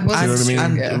 Well, you know what I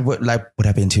mean? And like,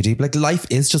 without being too deep, like life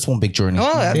is just one big journey.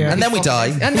 And then we die.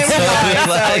 And then we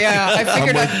die. So, I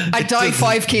figured I'd die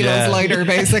 5 kilos lighter,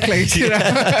 basically. You know?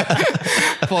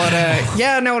 But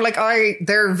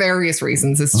there are various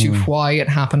reasons as to why it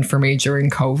happened for me during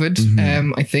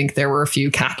COVID. I think there were a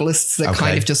few catalysts that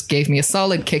kind of just gave me a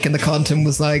solid kick in the cunt and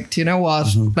was like, do you know what?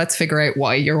 Let's figure out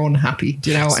why you're unhappy.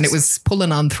 Do you know? And it was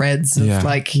pulling on threads of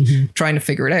trying to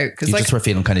figure it out. Because you just were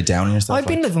feeling kind of down on yourself. I've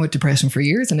been living with depression for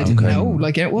years and I didn't know.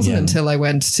 Like it wasn't until I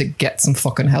went to get some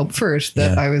fucking help for it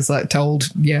that I was like told,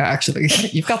 actually,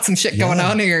 you've got some shit going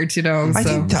on here. Do you know? I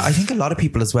think a lot of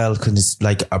people as well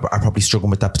are probably struggling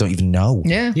with that, but don't even know.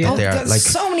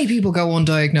 So many people go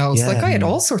undiagnosed. Like I had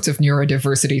all sorts of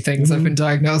neurodiversity things I've been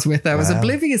diagnosed with that I was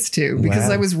oblivious to because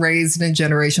I was raised in a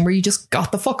generation where you just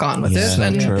got the fuck on with it,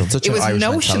 and it was Irish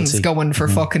notions going for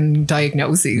fucking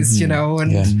diagnoses, you know,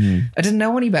 and I didn't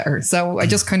know any better, so I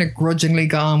just kind of grudgingly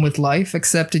got on with life,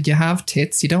 accepted you have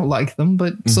tits, you don't like them,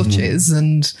 but such is,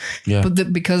 and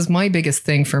because my biggest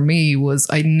thing for me was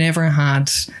I never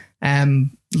had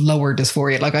lower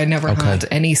dysphoria. Like I never had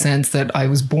any sense that I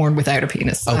was born without a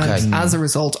penis. And as a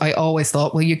result, I always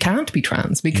thought, well, you can't be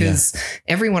trans because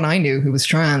everyone I knew who was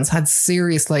trans had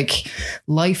serious like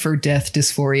life or death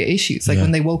dysphoria issues. Like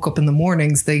when they woke up in the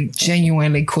mornings, they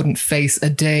genuinely couldn't face a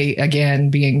day again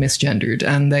being misgendered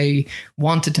and they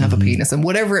wanted to have a penis and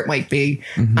whatever it might be.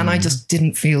 And I just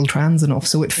didn't feel trans enough.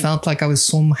 So it felt like I was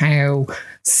somehow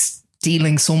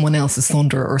stealing someone else's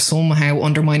thunder or somehow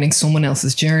undermining someone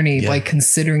else's journey by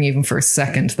considering even for a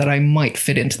second that I might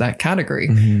fit into that category.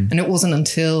 And it wasn't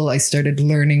until I started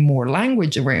learning more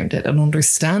language around it and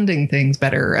understanding things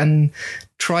better and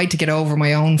tried to get over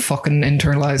my own fucking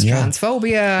internalized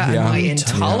transphobia and my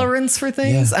intolerance for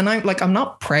things. And I'm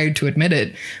not proud to admit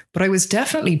it, but I was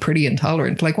definitely pretty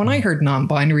intolerant. Like when I heard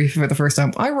non-binary for the first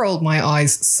time, I rolled my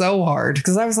eyes so hard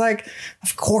because I was like,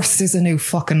 of course there's a new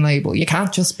fucking label. You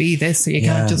can't just be this or you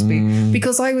can't just be,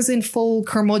 because I was in full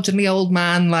curmudgeonly old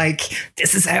man, like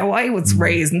this is how I was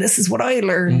raised and this is what I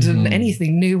learned and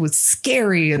anything new was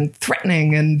scary and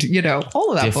threatening and, you know,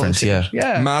 all of that bullshit.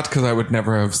 Mad, because I would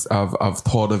never have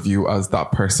thought of you as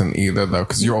that person either though,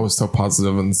 because you're always so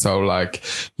positive and so like,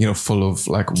 you know, full of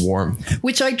like warmth.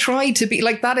 Which I try to be,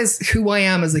 like that is who I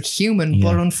am as a human,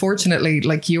 but unfortunately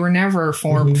like you were never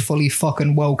formed fully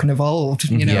fucking woke and evolved,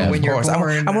 you know, when you're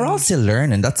born. And we're all still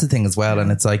learning, that's the thing as well.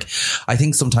 And it's like, I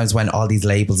think sometimes when all these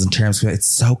labels and terms, it's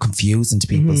so confusing to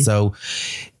people, so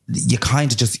you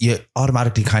kind of just, you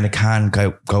automatically kind of can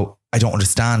go I don't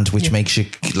understand, which makes you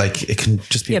like, it can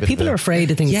just be people are afraid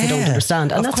of things they don't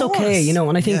understand, and that's okay, you know.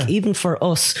 And I think even for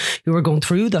us who are going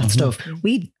through that stuff,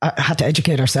 we had to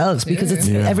educate ourselves because it's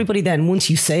everybody. Then once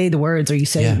you say the words or you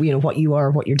say you know what you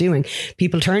are, what you're doing,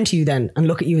 people turn to you then and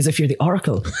look at you as if you're the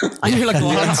oracle, and you're like,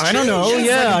 well, I don't know,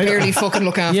 I barely fucking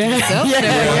look after myself.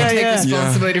 Take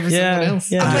responsibility for someone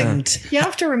else. And like, you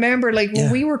have to remember, like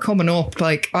when we were coming up,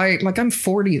 like I'm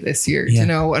 40 this year, you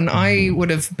know, and I would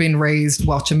have been raised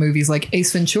watching movies like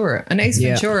Ace Ventura. And Ace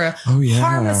Ventura,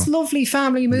 harmless, lovely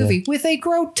family movie with a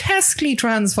grotesquely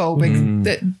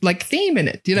transphobic like theme in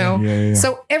it, you know?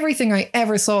 So everything I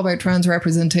ever saw about trans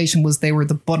representation was they were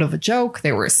the butt of a joke,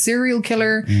 they were a serial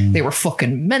killer, they were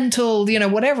fucking mental, you know,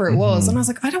 whatever it was. And I was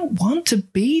like, I don't want to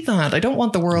be that. I don't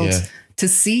want the world to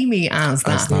see me as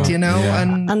that, you know?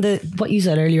 And what you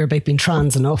said earlier about being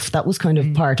trans enough, that was kind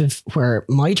of part of where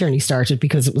my journey started,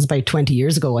 because it was about 20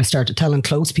 years ago I started telling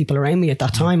close people around me at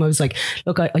that time. I was like,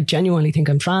 look, I genuinely think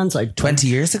I'm trans. 20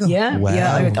 years ago?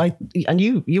 And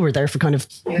you were there for kind of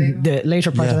the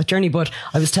later part of that journey, but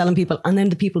I was telling people, and then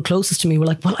the people closest to me were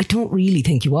like, well, I don't really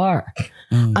think you are.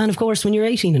 And of course, when you're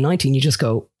 18 and 19, you just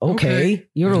go, okay,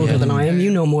 you're older than I am, you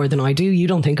know more than I do, you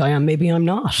don't think I am, maybe I'm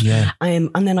not.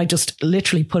 And then I just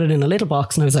literally put it in a little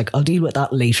box, and I was like, I'll deal with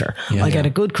that later. I'll get a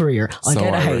good career. I'll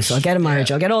get a house. I'll get a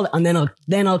marriage. I'll get all that, and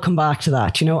then I'll come back to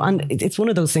that, you know. And it's one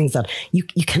of those things that you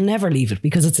can never leave it,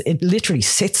 because it literally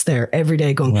sits there every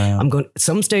day going, I'm going, at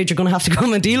some stage you're going to have to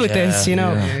come and deal with this, you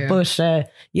know. But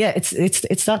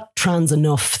it's that trans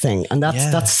enough thing, and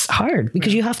that's hard,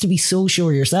 because you have to be so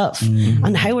sure yourself.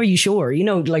 And how are you sure? You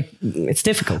know, like, it's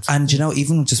difficult. And you know,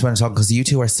 even just when I talk, because you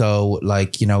two are so,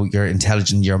 like, you know, you're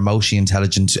intelligent, you're emotionally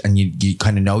intelligent, and you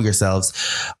kind of know yourselves.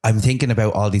 I'm thinking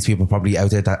about all these people probably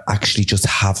out there that actually just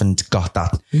haven't got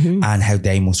that, and how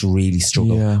they must really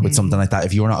struggle with something like that.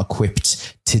 If you're not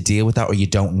equipped to deal with that, or you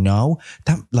don't know,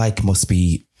 that like must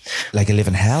be like a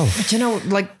living hell. But you know,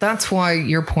 like, that's why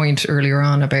your point earlier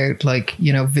on about, like,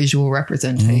 you know, visual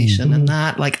representation and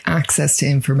that, like, access to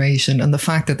information, and the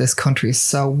fact that this country is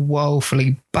so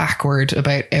woefully backward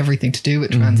about everything to do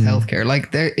with trans healthcare. Like,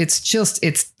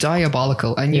 it's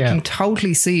diabolical, and you can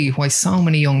totally see why so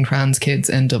many young trans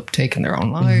kids end up taking their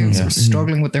own lives or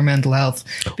struggling with their mental health,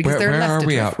 because where are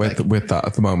we at with that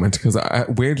at the moment? Because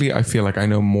weirdly, I feel like I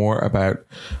know more about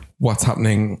what's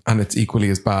happening, and it's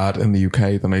equally as bad in the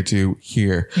UK than I do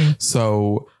here.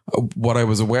 So what I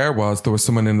was aware was there was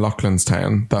someone in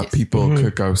Loughlinstown that people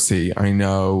could go see. I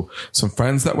know some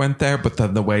friends that went there, but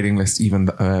then the waiting list even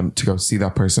to go see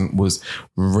that person was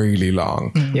really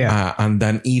long. And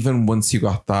then even once you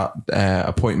got that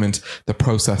appointment, the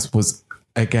process was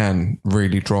again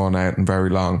really drawn out and very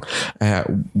long.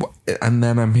 And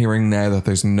then I'm hearing now that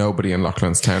there's nobody in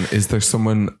Loughlinstown. Is there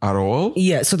someone at all?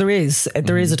 Yeah, so there is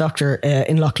a doctor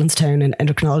in Loughlinstown, an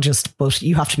endocrinologist, but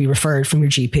you have to be referred from your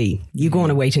GP. You go on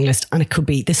a waiting list, and it could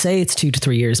be, they say it's 2 to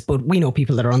 3 years, but we know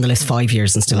people that are on the list 5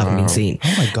 years and still haven't been seen.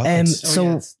 Oh my God.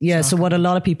 So what a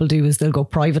lot of people do is they'll go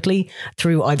privately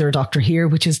through either a doctor here,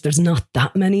 which is, there's not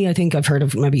that many. I think I've heard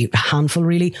of maybe a handful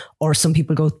really, or some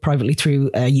people go privately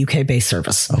through a UK based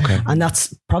service. And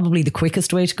that's probably the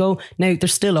quickest way to go. Now,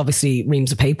 there's still obviously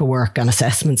reams of paperwork and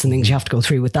assessments and things you have to go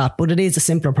through with that, but it is a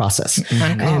simpler process.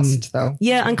 And cost, though.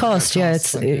 Yeah, and cost. Yeah,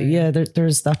 it's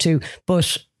there's that too.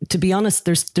 But to be honest,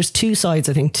 there's two sides,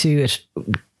 I think, to it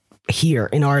here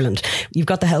in Ireland. You've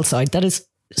got the health side that is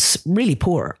really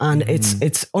poor, and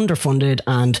it's underfunded,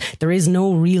 and there is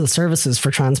no real services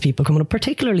for trans people coming up,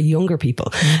 particularly younger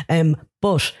people.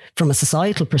 But from a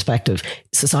societal perspective,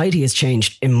 society has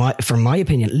changed, from my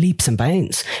opinion, leaps and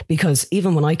bounds. Because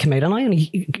even when I came out, and I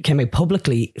only came out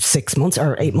publicly 6 months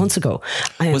or 8 months ago.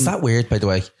 Was that weird, by the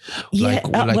way? Yeah,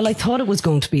 well, I thought it was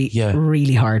going to be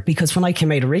really hard, because when I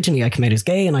came out originally, I came out as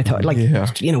gay, and I thought,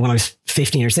 you know, when I was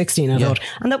 15 or 16, I thought,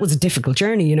 and that was a difficult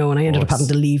journey, you know, and I ended up having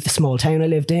to leave the small town I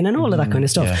lived in and all of that kind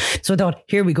of stuff. So I thought,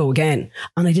 here we go again.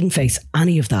 And I didn't face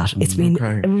any of that. It's been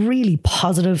really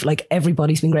positive. Like,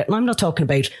 everybody's been great. And I'm not talking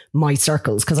about my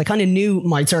circles, because I kind of knew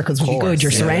my circles would be good.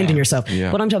 You're surrounding yourself.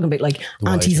 But I'm talking about, like,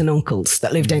 aunties and uncles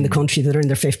that live down the country that are in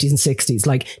their 50s and 60s,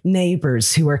 like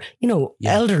neighbours who are, you know,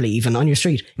 elderly even on your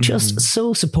street, just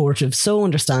so supportive, so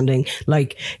understanding,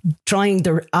 like trying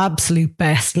their absolute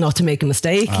best not to make a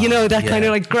mistake, you know, that kind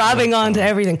of like grabbing onto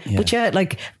everything. But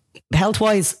like, health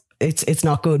wise, it's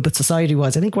not good, but society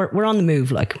wise, I think we're on the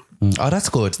move. Like, oh, that's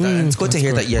good. It's good to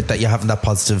hear that you're having that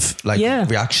positive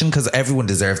reaction, because everyone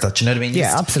deserves that. You know what I mean?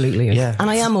 Yeah, absolutely. Yeah, and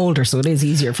I am older, so it is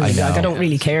easier for me. Like, I don't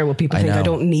really care what people think. I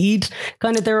don't need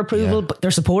kind of their approval, but their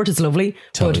support is lovely.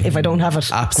 Totally. But if I don't have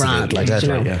it, absolutely, grand, like, you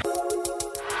know.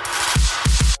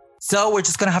 So we're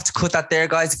just going to have to cut that there,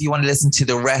 guys. If you want to listen to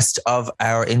the rest of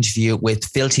our interview with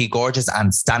Filthy Gorgeous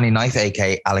and Stanley Knife,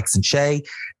 aka Alex and Shay,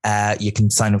 you can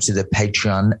sign up to the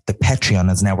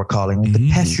Patreon as now we're calling it, the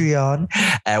Patreon,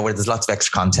 where there's lots of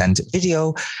extra content,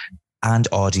 video and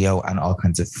audio and all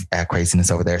kinds of craziness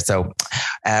over there. So,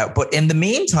 but in the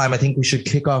meantime, I think we should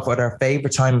kick off with our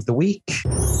favorite time of the week.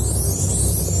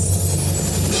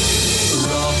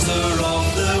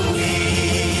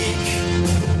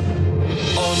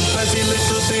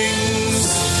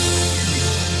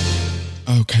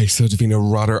 Okay, so Davina,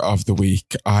 Rodder of the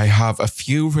Week. I have a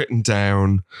few written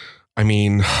down. I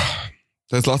mean,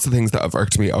 there's lots of things that have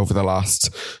irked me over the last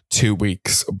 2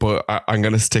 weeks, but I'm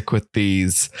going to stick with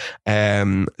these.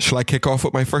 Shall I kick off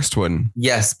with my first one?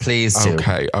 Yes, please do.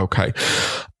 Okay.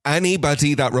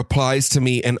 Anybody that replies to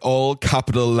me in all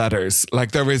capital letters,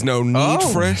 like, there is no need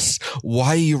for it. Why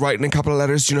are you writing in capital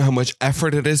letters? Do you know how much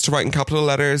effort it is to write in capital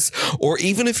letters? Or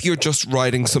even if you're just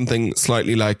writing something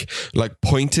slightly like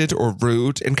pointed or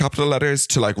rude in capital letters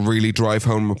to like really drive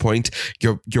home a point,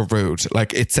 you're rude.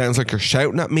 Like, it sounds like you're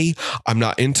shouting at me. I'm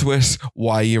not into it.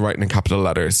 Why are you writing in capital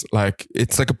letters? Like,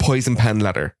 it's like a poison pen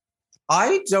letter.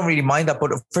 I don't really mind that,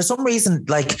 but for some reason,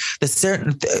 like there's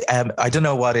certain, I don't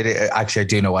know what it is. Actually, I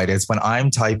do know what it is. When I'm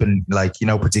typing, like, you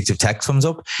know, predictive text comes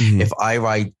up. If I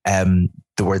write the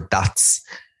word that's,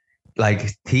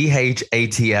 like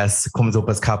THATS comes up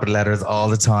as capital letters all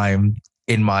the time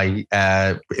in my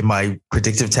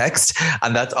predictive text.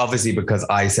 And that's obviously because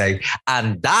I say,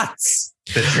 and that's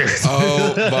the truth.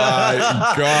 Oh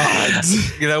my God.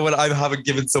 You know, when I'm having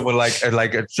given someone like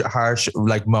a harsh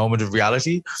like moment of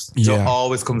reality, so it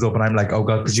always comes up and I'm like, oh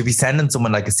God, because you'd be sending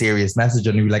someone like a serious message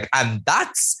and you'd be like, and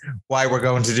that's why we're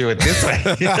going to do it this way.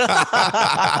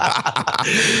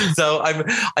 So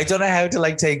I don't know how to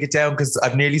like take it down, because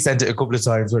I've nearly sent it a couple of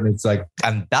times when it's like,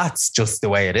 and that's just the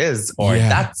way it is, or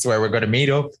that's where we're going to meet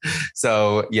up.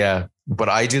 So yeah. But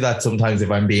I do that sometimes if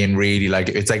I'm being really like,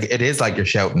 it's like, it is like you're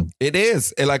shouting. It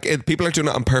is. People are doing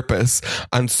it on purpose.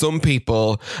 And some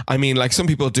people, I mean, like some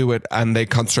people do it and they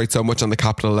concentrate so much on the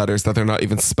capital letters that they're not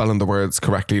even spelling the words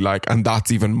correctly. Like, and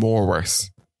that's even more worse.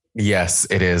 Yes,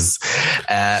 it is.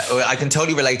 I can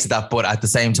totally relate to that, but at the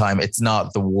same time, it's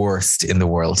not the worst in the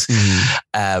world.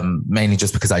 Mainly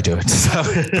just because I do it. So,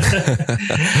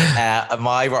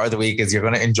 my word of the week is, you're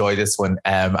going to enjoy this one,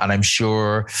 and I'm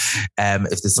sure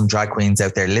if there's some drag queens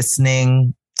out there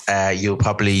listening, you'll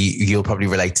probably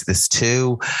relate to this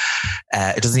too.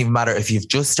 It doesn't even matter if you've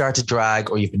just started drag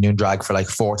or you've been doing drag for like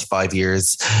 45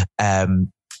 years.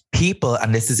 People,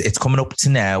 and it's coming up to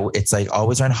now, it's like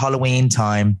always around Halloween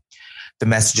time, the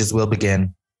messages will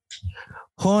begin.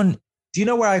 Hun, do you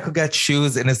know where I could get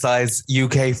shoes in a size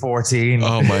UK 14?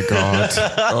 Oh my God.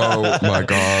 Oh my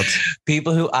God.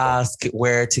 People who ask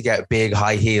where to get big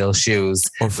high heel shoes.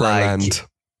 Or for a land.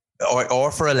 Or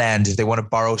for a land, if they want to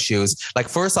borrow shoes. Like,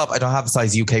 first off, I don't have a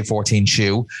size UK 14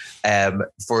 shoe,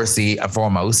 firstly and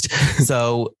foremost.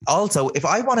 So also, if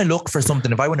I want to look for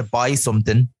something, if I want to buy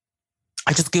something,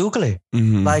 I just Google it.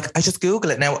 Like, I just Google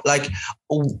it now. Like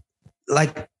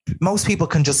most people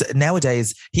can just,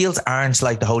 nowadays, heels aren't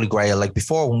like the holy grail. Like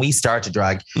before, when we started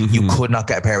drag, you could not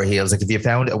get a pair of heels. Like if you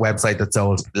found a website that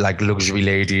sold like luxury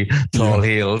lady tall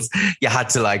heels, you had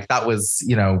to like, that was,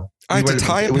 you know. I had to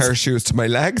tie a pair of shoes to my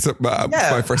legs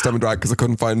my first time in drag because I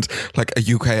couldn't find like a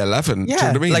UK 11. Yeah, do you know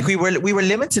what I mean? Like we were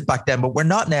limited back then, but we're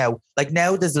not now. Like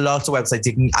now there's lots of websites.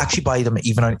 You can actually buy them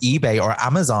even on eBay or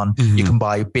Amazon. You can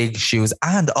buy big shoes.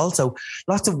 And also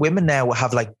lots of women now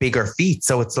have like bigger feet.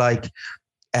 So it's like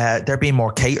they're being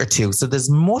more catered to. So there's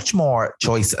much more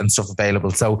choice and stuff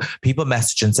available. So people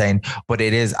messaging saying, but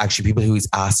it is actually people who's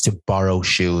asked to borrow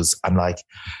shoes. I'm like,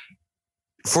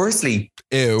 firstly,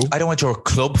 ew, I don't want your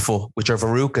club foot with your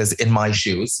verrucas in my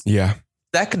shoes. Yeah.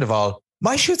 Second of all,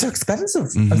 my shoes are expensive.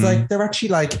 I was like, they're actually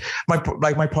like my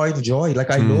pride and joy.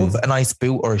 Like I love a nice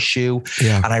boot or a shoe.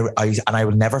 Yeah. And I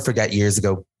will never forget years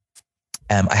ago.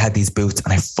 I had these boots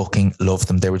and I fucking loved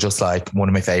them. They were just like one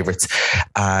of my favorites.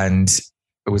 And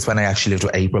it was when I actually lived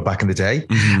with April back in the day.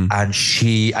 And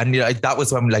you know, that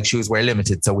was when like shoes were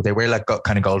limited. So they were like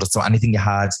kind of gold. So anything you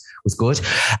had was good.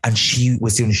 And she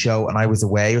was doing a show and I was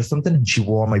away or something and she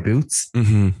wore my boots.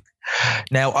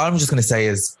 Now, all I'm just going to say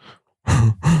is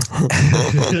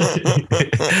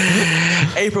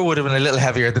April would have been a little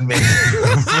heavier than me.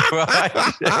 Right?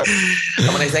 And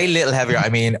when I say little heavier, I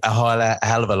mean a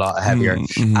hell of a lot heavier.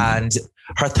 And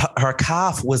her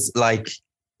calf was like,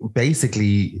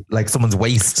 basically like someone's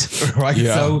waist, right?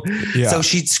 So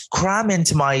she'd cram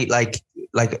into my like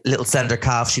little slender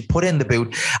calf. She'd put in the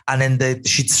boot and then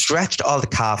she'd stretched all the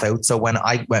calf out. So when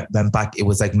I went back, it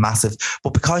was like massive.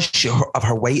 But because of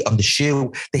her weight on the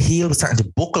shoe, the heel was starting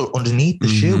to buckle underneath the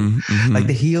shoe. Like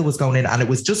the heel was going in and it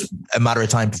was just a matter of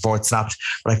time before it snapped.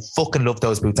 But I fucking love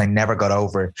those boots. I never got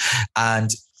over it. And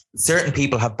certain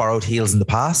people have borrowed heels in the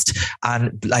past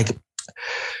and like,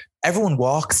 everyone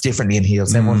walks differently in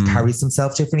heels. Everyone carries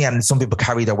themselves differently. And some people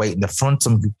carry their weight in the front.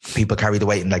 Some people carry the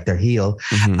weight in like their heel.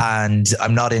 And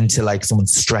I'm not into like someone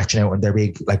stretching out and their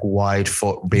big, like wide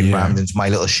foot being rammed into my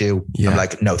little shoe. I'm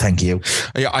like, no, thank you.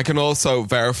 Yeah. I can also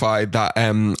verify that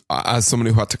as someone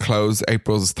who had to close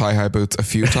April's thigh-high boots a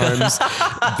few times,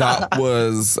 that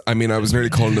was, I mean, I was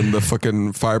nearly calling them the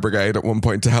fucking fire brigade at one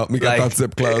point to help me get that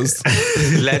zip closed.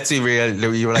 Let's be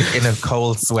real. You were like in a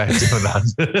cold sweat doing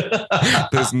that.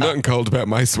 There's nothing cold about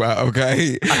my sweat,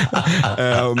 okay?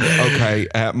 Okay.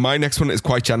 My next one is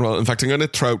quite general. In fact, I'm going to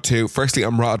throw out two. Firstly,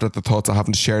 I'm rattled at the thoughts of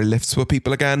having to share lifts with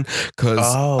people again because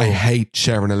I hate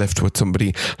sharing a lift with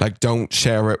somebody. Like, don't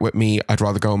share it with me. I'd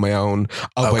rather go on my own.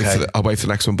 I'll wait for the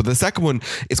next one. But the second one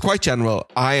is quite general.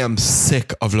 I am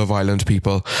sick of Love Island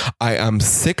people. I am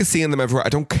sick of seeing them everywhere. I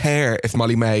don't care if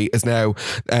Molly May is now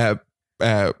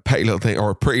Petty Little Thing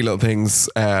or Pretty Little Things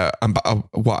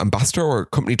ambassador or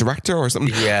company director or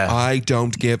something. Yeah. I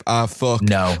don't give a fuck.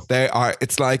 No.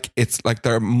 It's like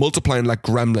they're multiplying like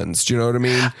gremlins. Do you know what I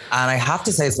mean? And I have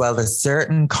to say as well, there's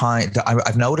certain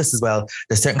I've noticed as well,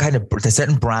 there's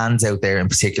certain brands out there in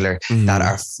particular that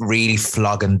are really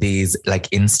flogging these like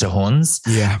Insta huns.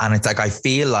 Yeah. And it's like, I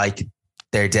feel like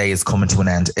their day is coming to an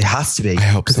end. It has to be. I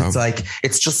hope so. It's like,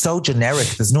 it's just so generic.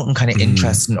 There's nothing kind of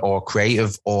interesting or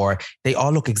creative, or they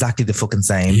all look exactly the fucking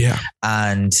same. Yeah.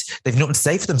 And they've nothing to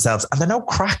say for themselves, and they're no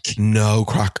crack. No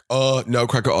crack. Oh, no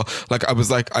crack at all. Like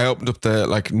I opened up the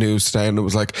like news today and it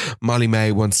was like, Molly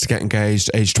May wants to get engaged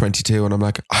age 22. And I'm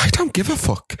like, I don't give a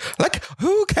fuck. Like,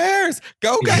 who cares?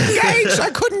 Go get engaged.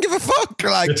 I couldn't give a fuck.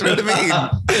 Like, do you know what I mean?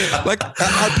 Like,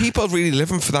 are people really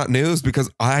living for that news?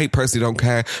 Because I personally don't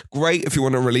care. Great if you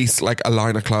want to release like a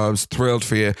line of clothes, thrilled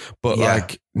for you, but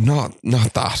like not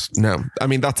that. No, I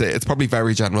mean that's it. It's probably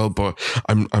very general, but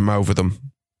I'm over them.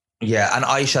 Yeah, and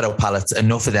eyeshadow palettes,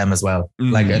 enough of them as well.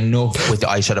 Like enough with the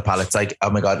eyeshadow palettes. Like, oh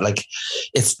my God, like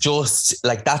it's just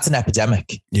like that's an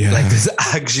epidemic. Yeah. Like there's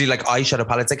actually like eyeshadow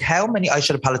palettes. Like how many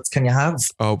eyeshadow palettes can you have?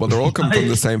 Oh, well, they're all coming from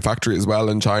the same factory as well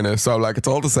in China. So like it's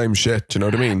all the same shit. Do you know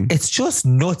what I mean? It's just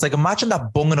nuts. Like imagine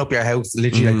that bunging up your house,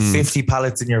 literally like 50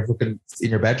 pallets in your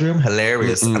bedroom.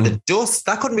 Hilarious. And the dust,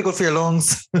 that couldn't be good for your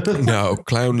lungs. No,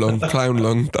 clown lung.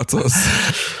 That's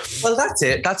us. Well, that's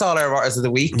it. That's all our waters of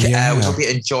the week. Yeah. We hope you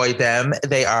enjoyed them.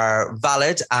 They are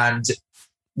valid, and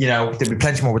you know there'll be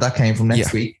plenty more where that came from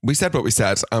next week. We said what we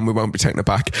said, and we won't be taking it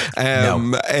back.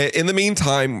 No. In the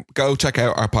meantime, go check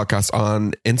out our podcast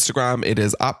on Instagram. It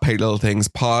is at Petty Little Things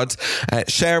Pod.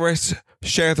 Share it,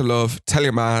 share the love, tell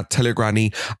your ma, tell your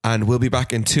granny, and we'll be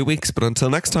back in 2 weeks. But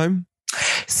until next time,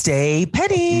 stay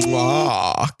petty.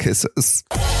 Mwah, kisses.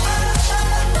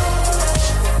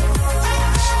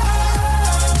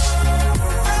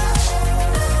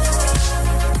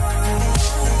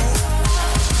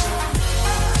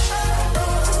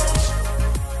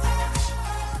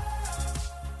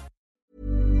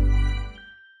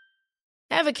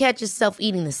 Ever catch yourself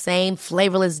eating the same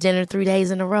flavorless dinner 3 days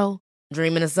in a row?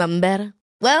 Dreaming of something better?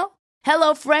 Well,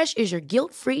 HelloFresh is your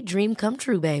guilt-free dream come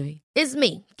true, baby. It's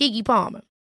me, Keke Palmer.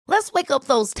 Let's wake up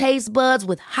those taste buds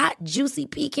with hot, juicy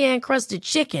pecan-crusted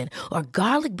chicken or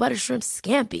garlic butter shrimp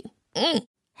scampi.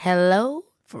 Hello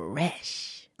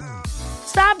Fresh.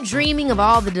 Stop dreaming of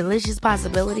all the delicious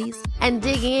possibilities and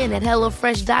dig in at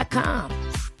HelloFresh.com.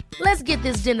 Let's get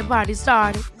this dinner party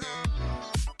started.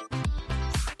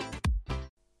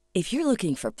 If you're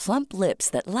looking for plump lips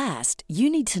that last, you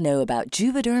need to know about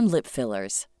Juvederm lip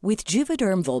fillers. With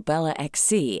Juvederm Volbella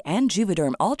XC and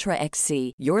Juvederm Ultra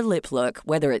XC, your lip look,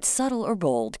 whether it's subtle or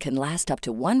bold, can last up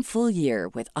to 1 full year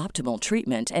with optimal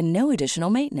treatment and no additional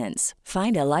maintenance.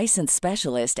 Find a licensed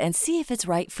specialist and see if it's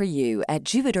right for you at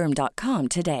Juvederm.com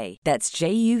today. That's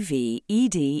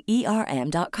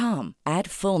JUVEDERM.com.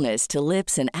 Add fullness to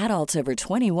lips in adults over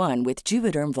 21 with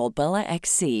Juvederm Volbella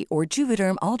XC or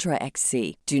Juvederm Ultra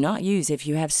XC. Do not use if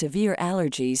you have severe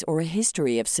allergies or a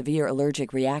history of severe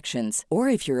allergic reactions, or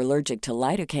if you're allergic to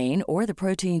lidocaine or the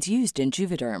proteins used in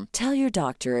Juvederm. Tell your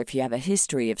doctor if you have a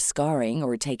history of scarring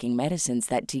or taking medicines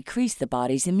that decrease the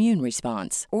body's immune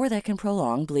response or that can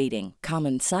prolong bleeding.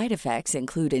 Common side effects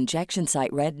include injection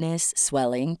site redness,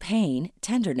 swelling, pain,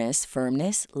 tenderness,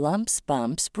 firmness, lumps,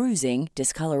 bumps, bruising,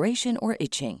 discoloration, or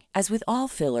itching. As with all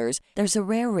fillers, there's a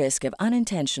rare risk of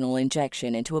unintentional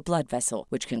injection into a blood vessel,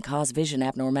 which can cause vision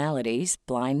abnormalities,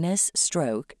 blindness,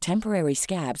 stroke, temporary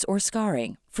scabs, or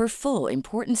scarring. For full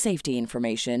important safety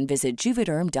information, visit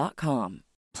Juvederm.com.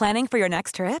 Planning for your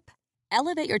next trip?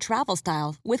 Elevate your travel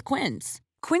style with Quince.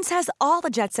 Quince has all the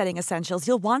jet-setting essentials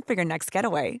you'll want for your next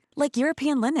getaway, like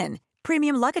European linen,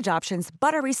 premium luggage options,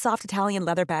 buttery soft Italian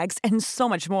leather bags, and so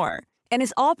much more. And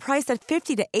is all priced at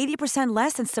 50 to 80%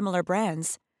 less than similar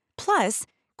brands. Plus,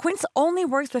 Quince only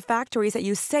works with factories that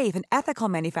use safe and ethical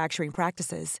manufacturing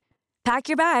practices. Pack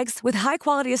your bags with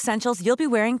high-quality essentials you'll be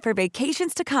wearing for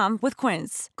vacations to come with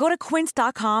Quince. Go to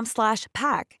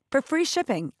quince.com/pack for free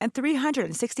shipping and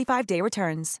 365-day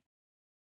returns.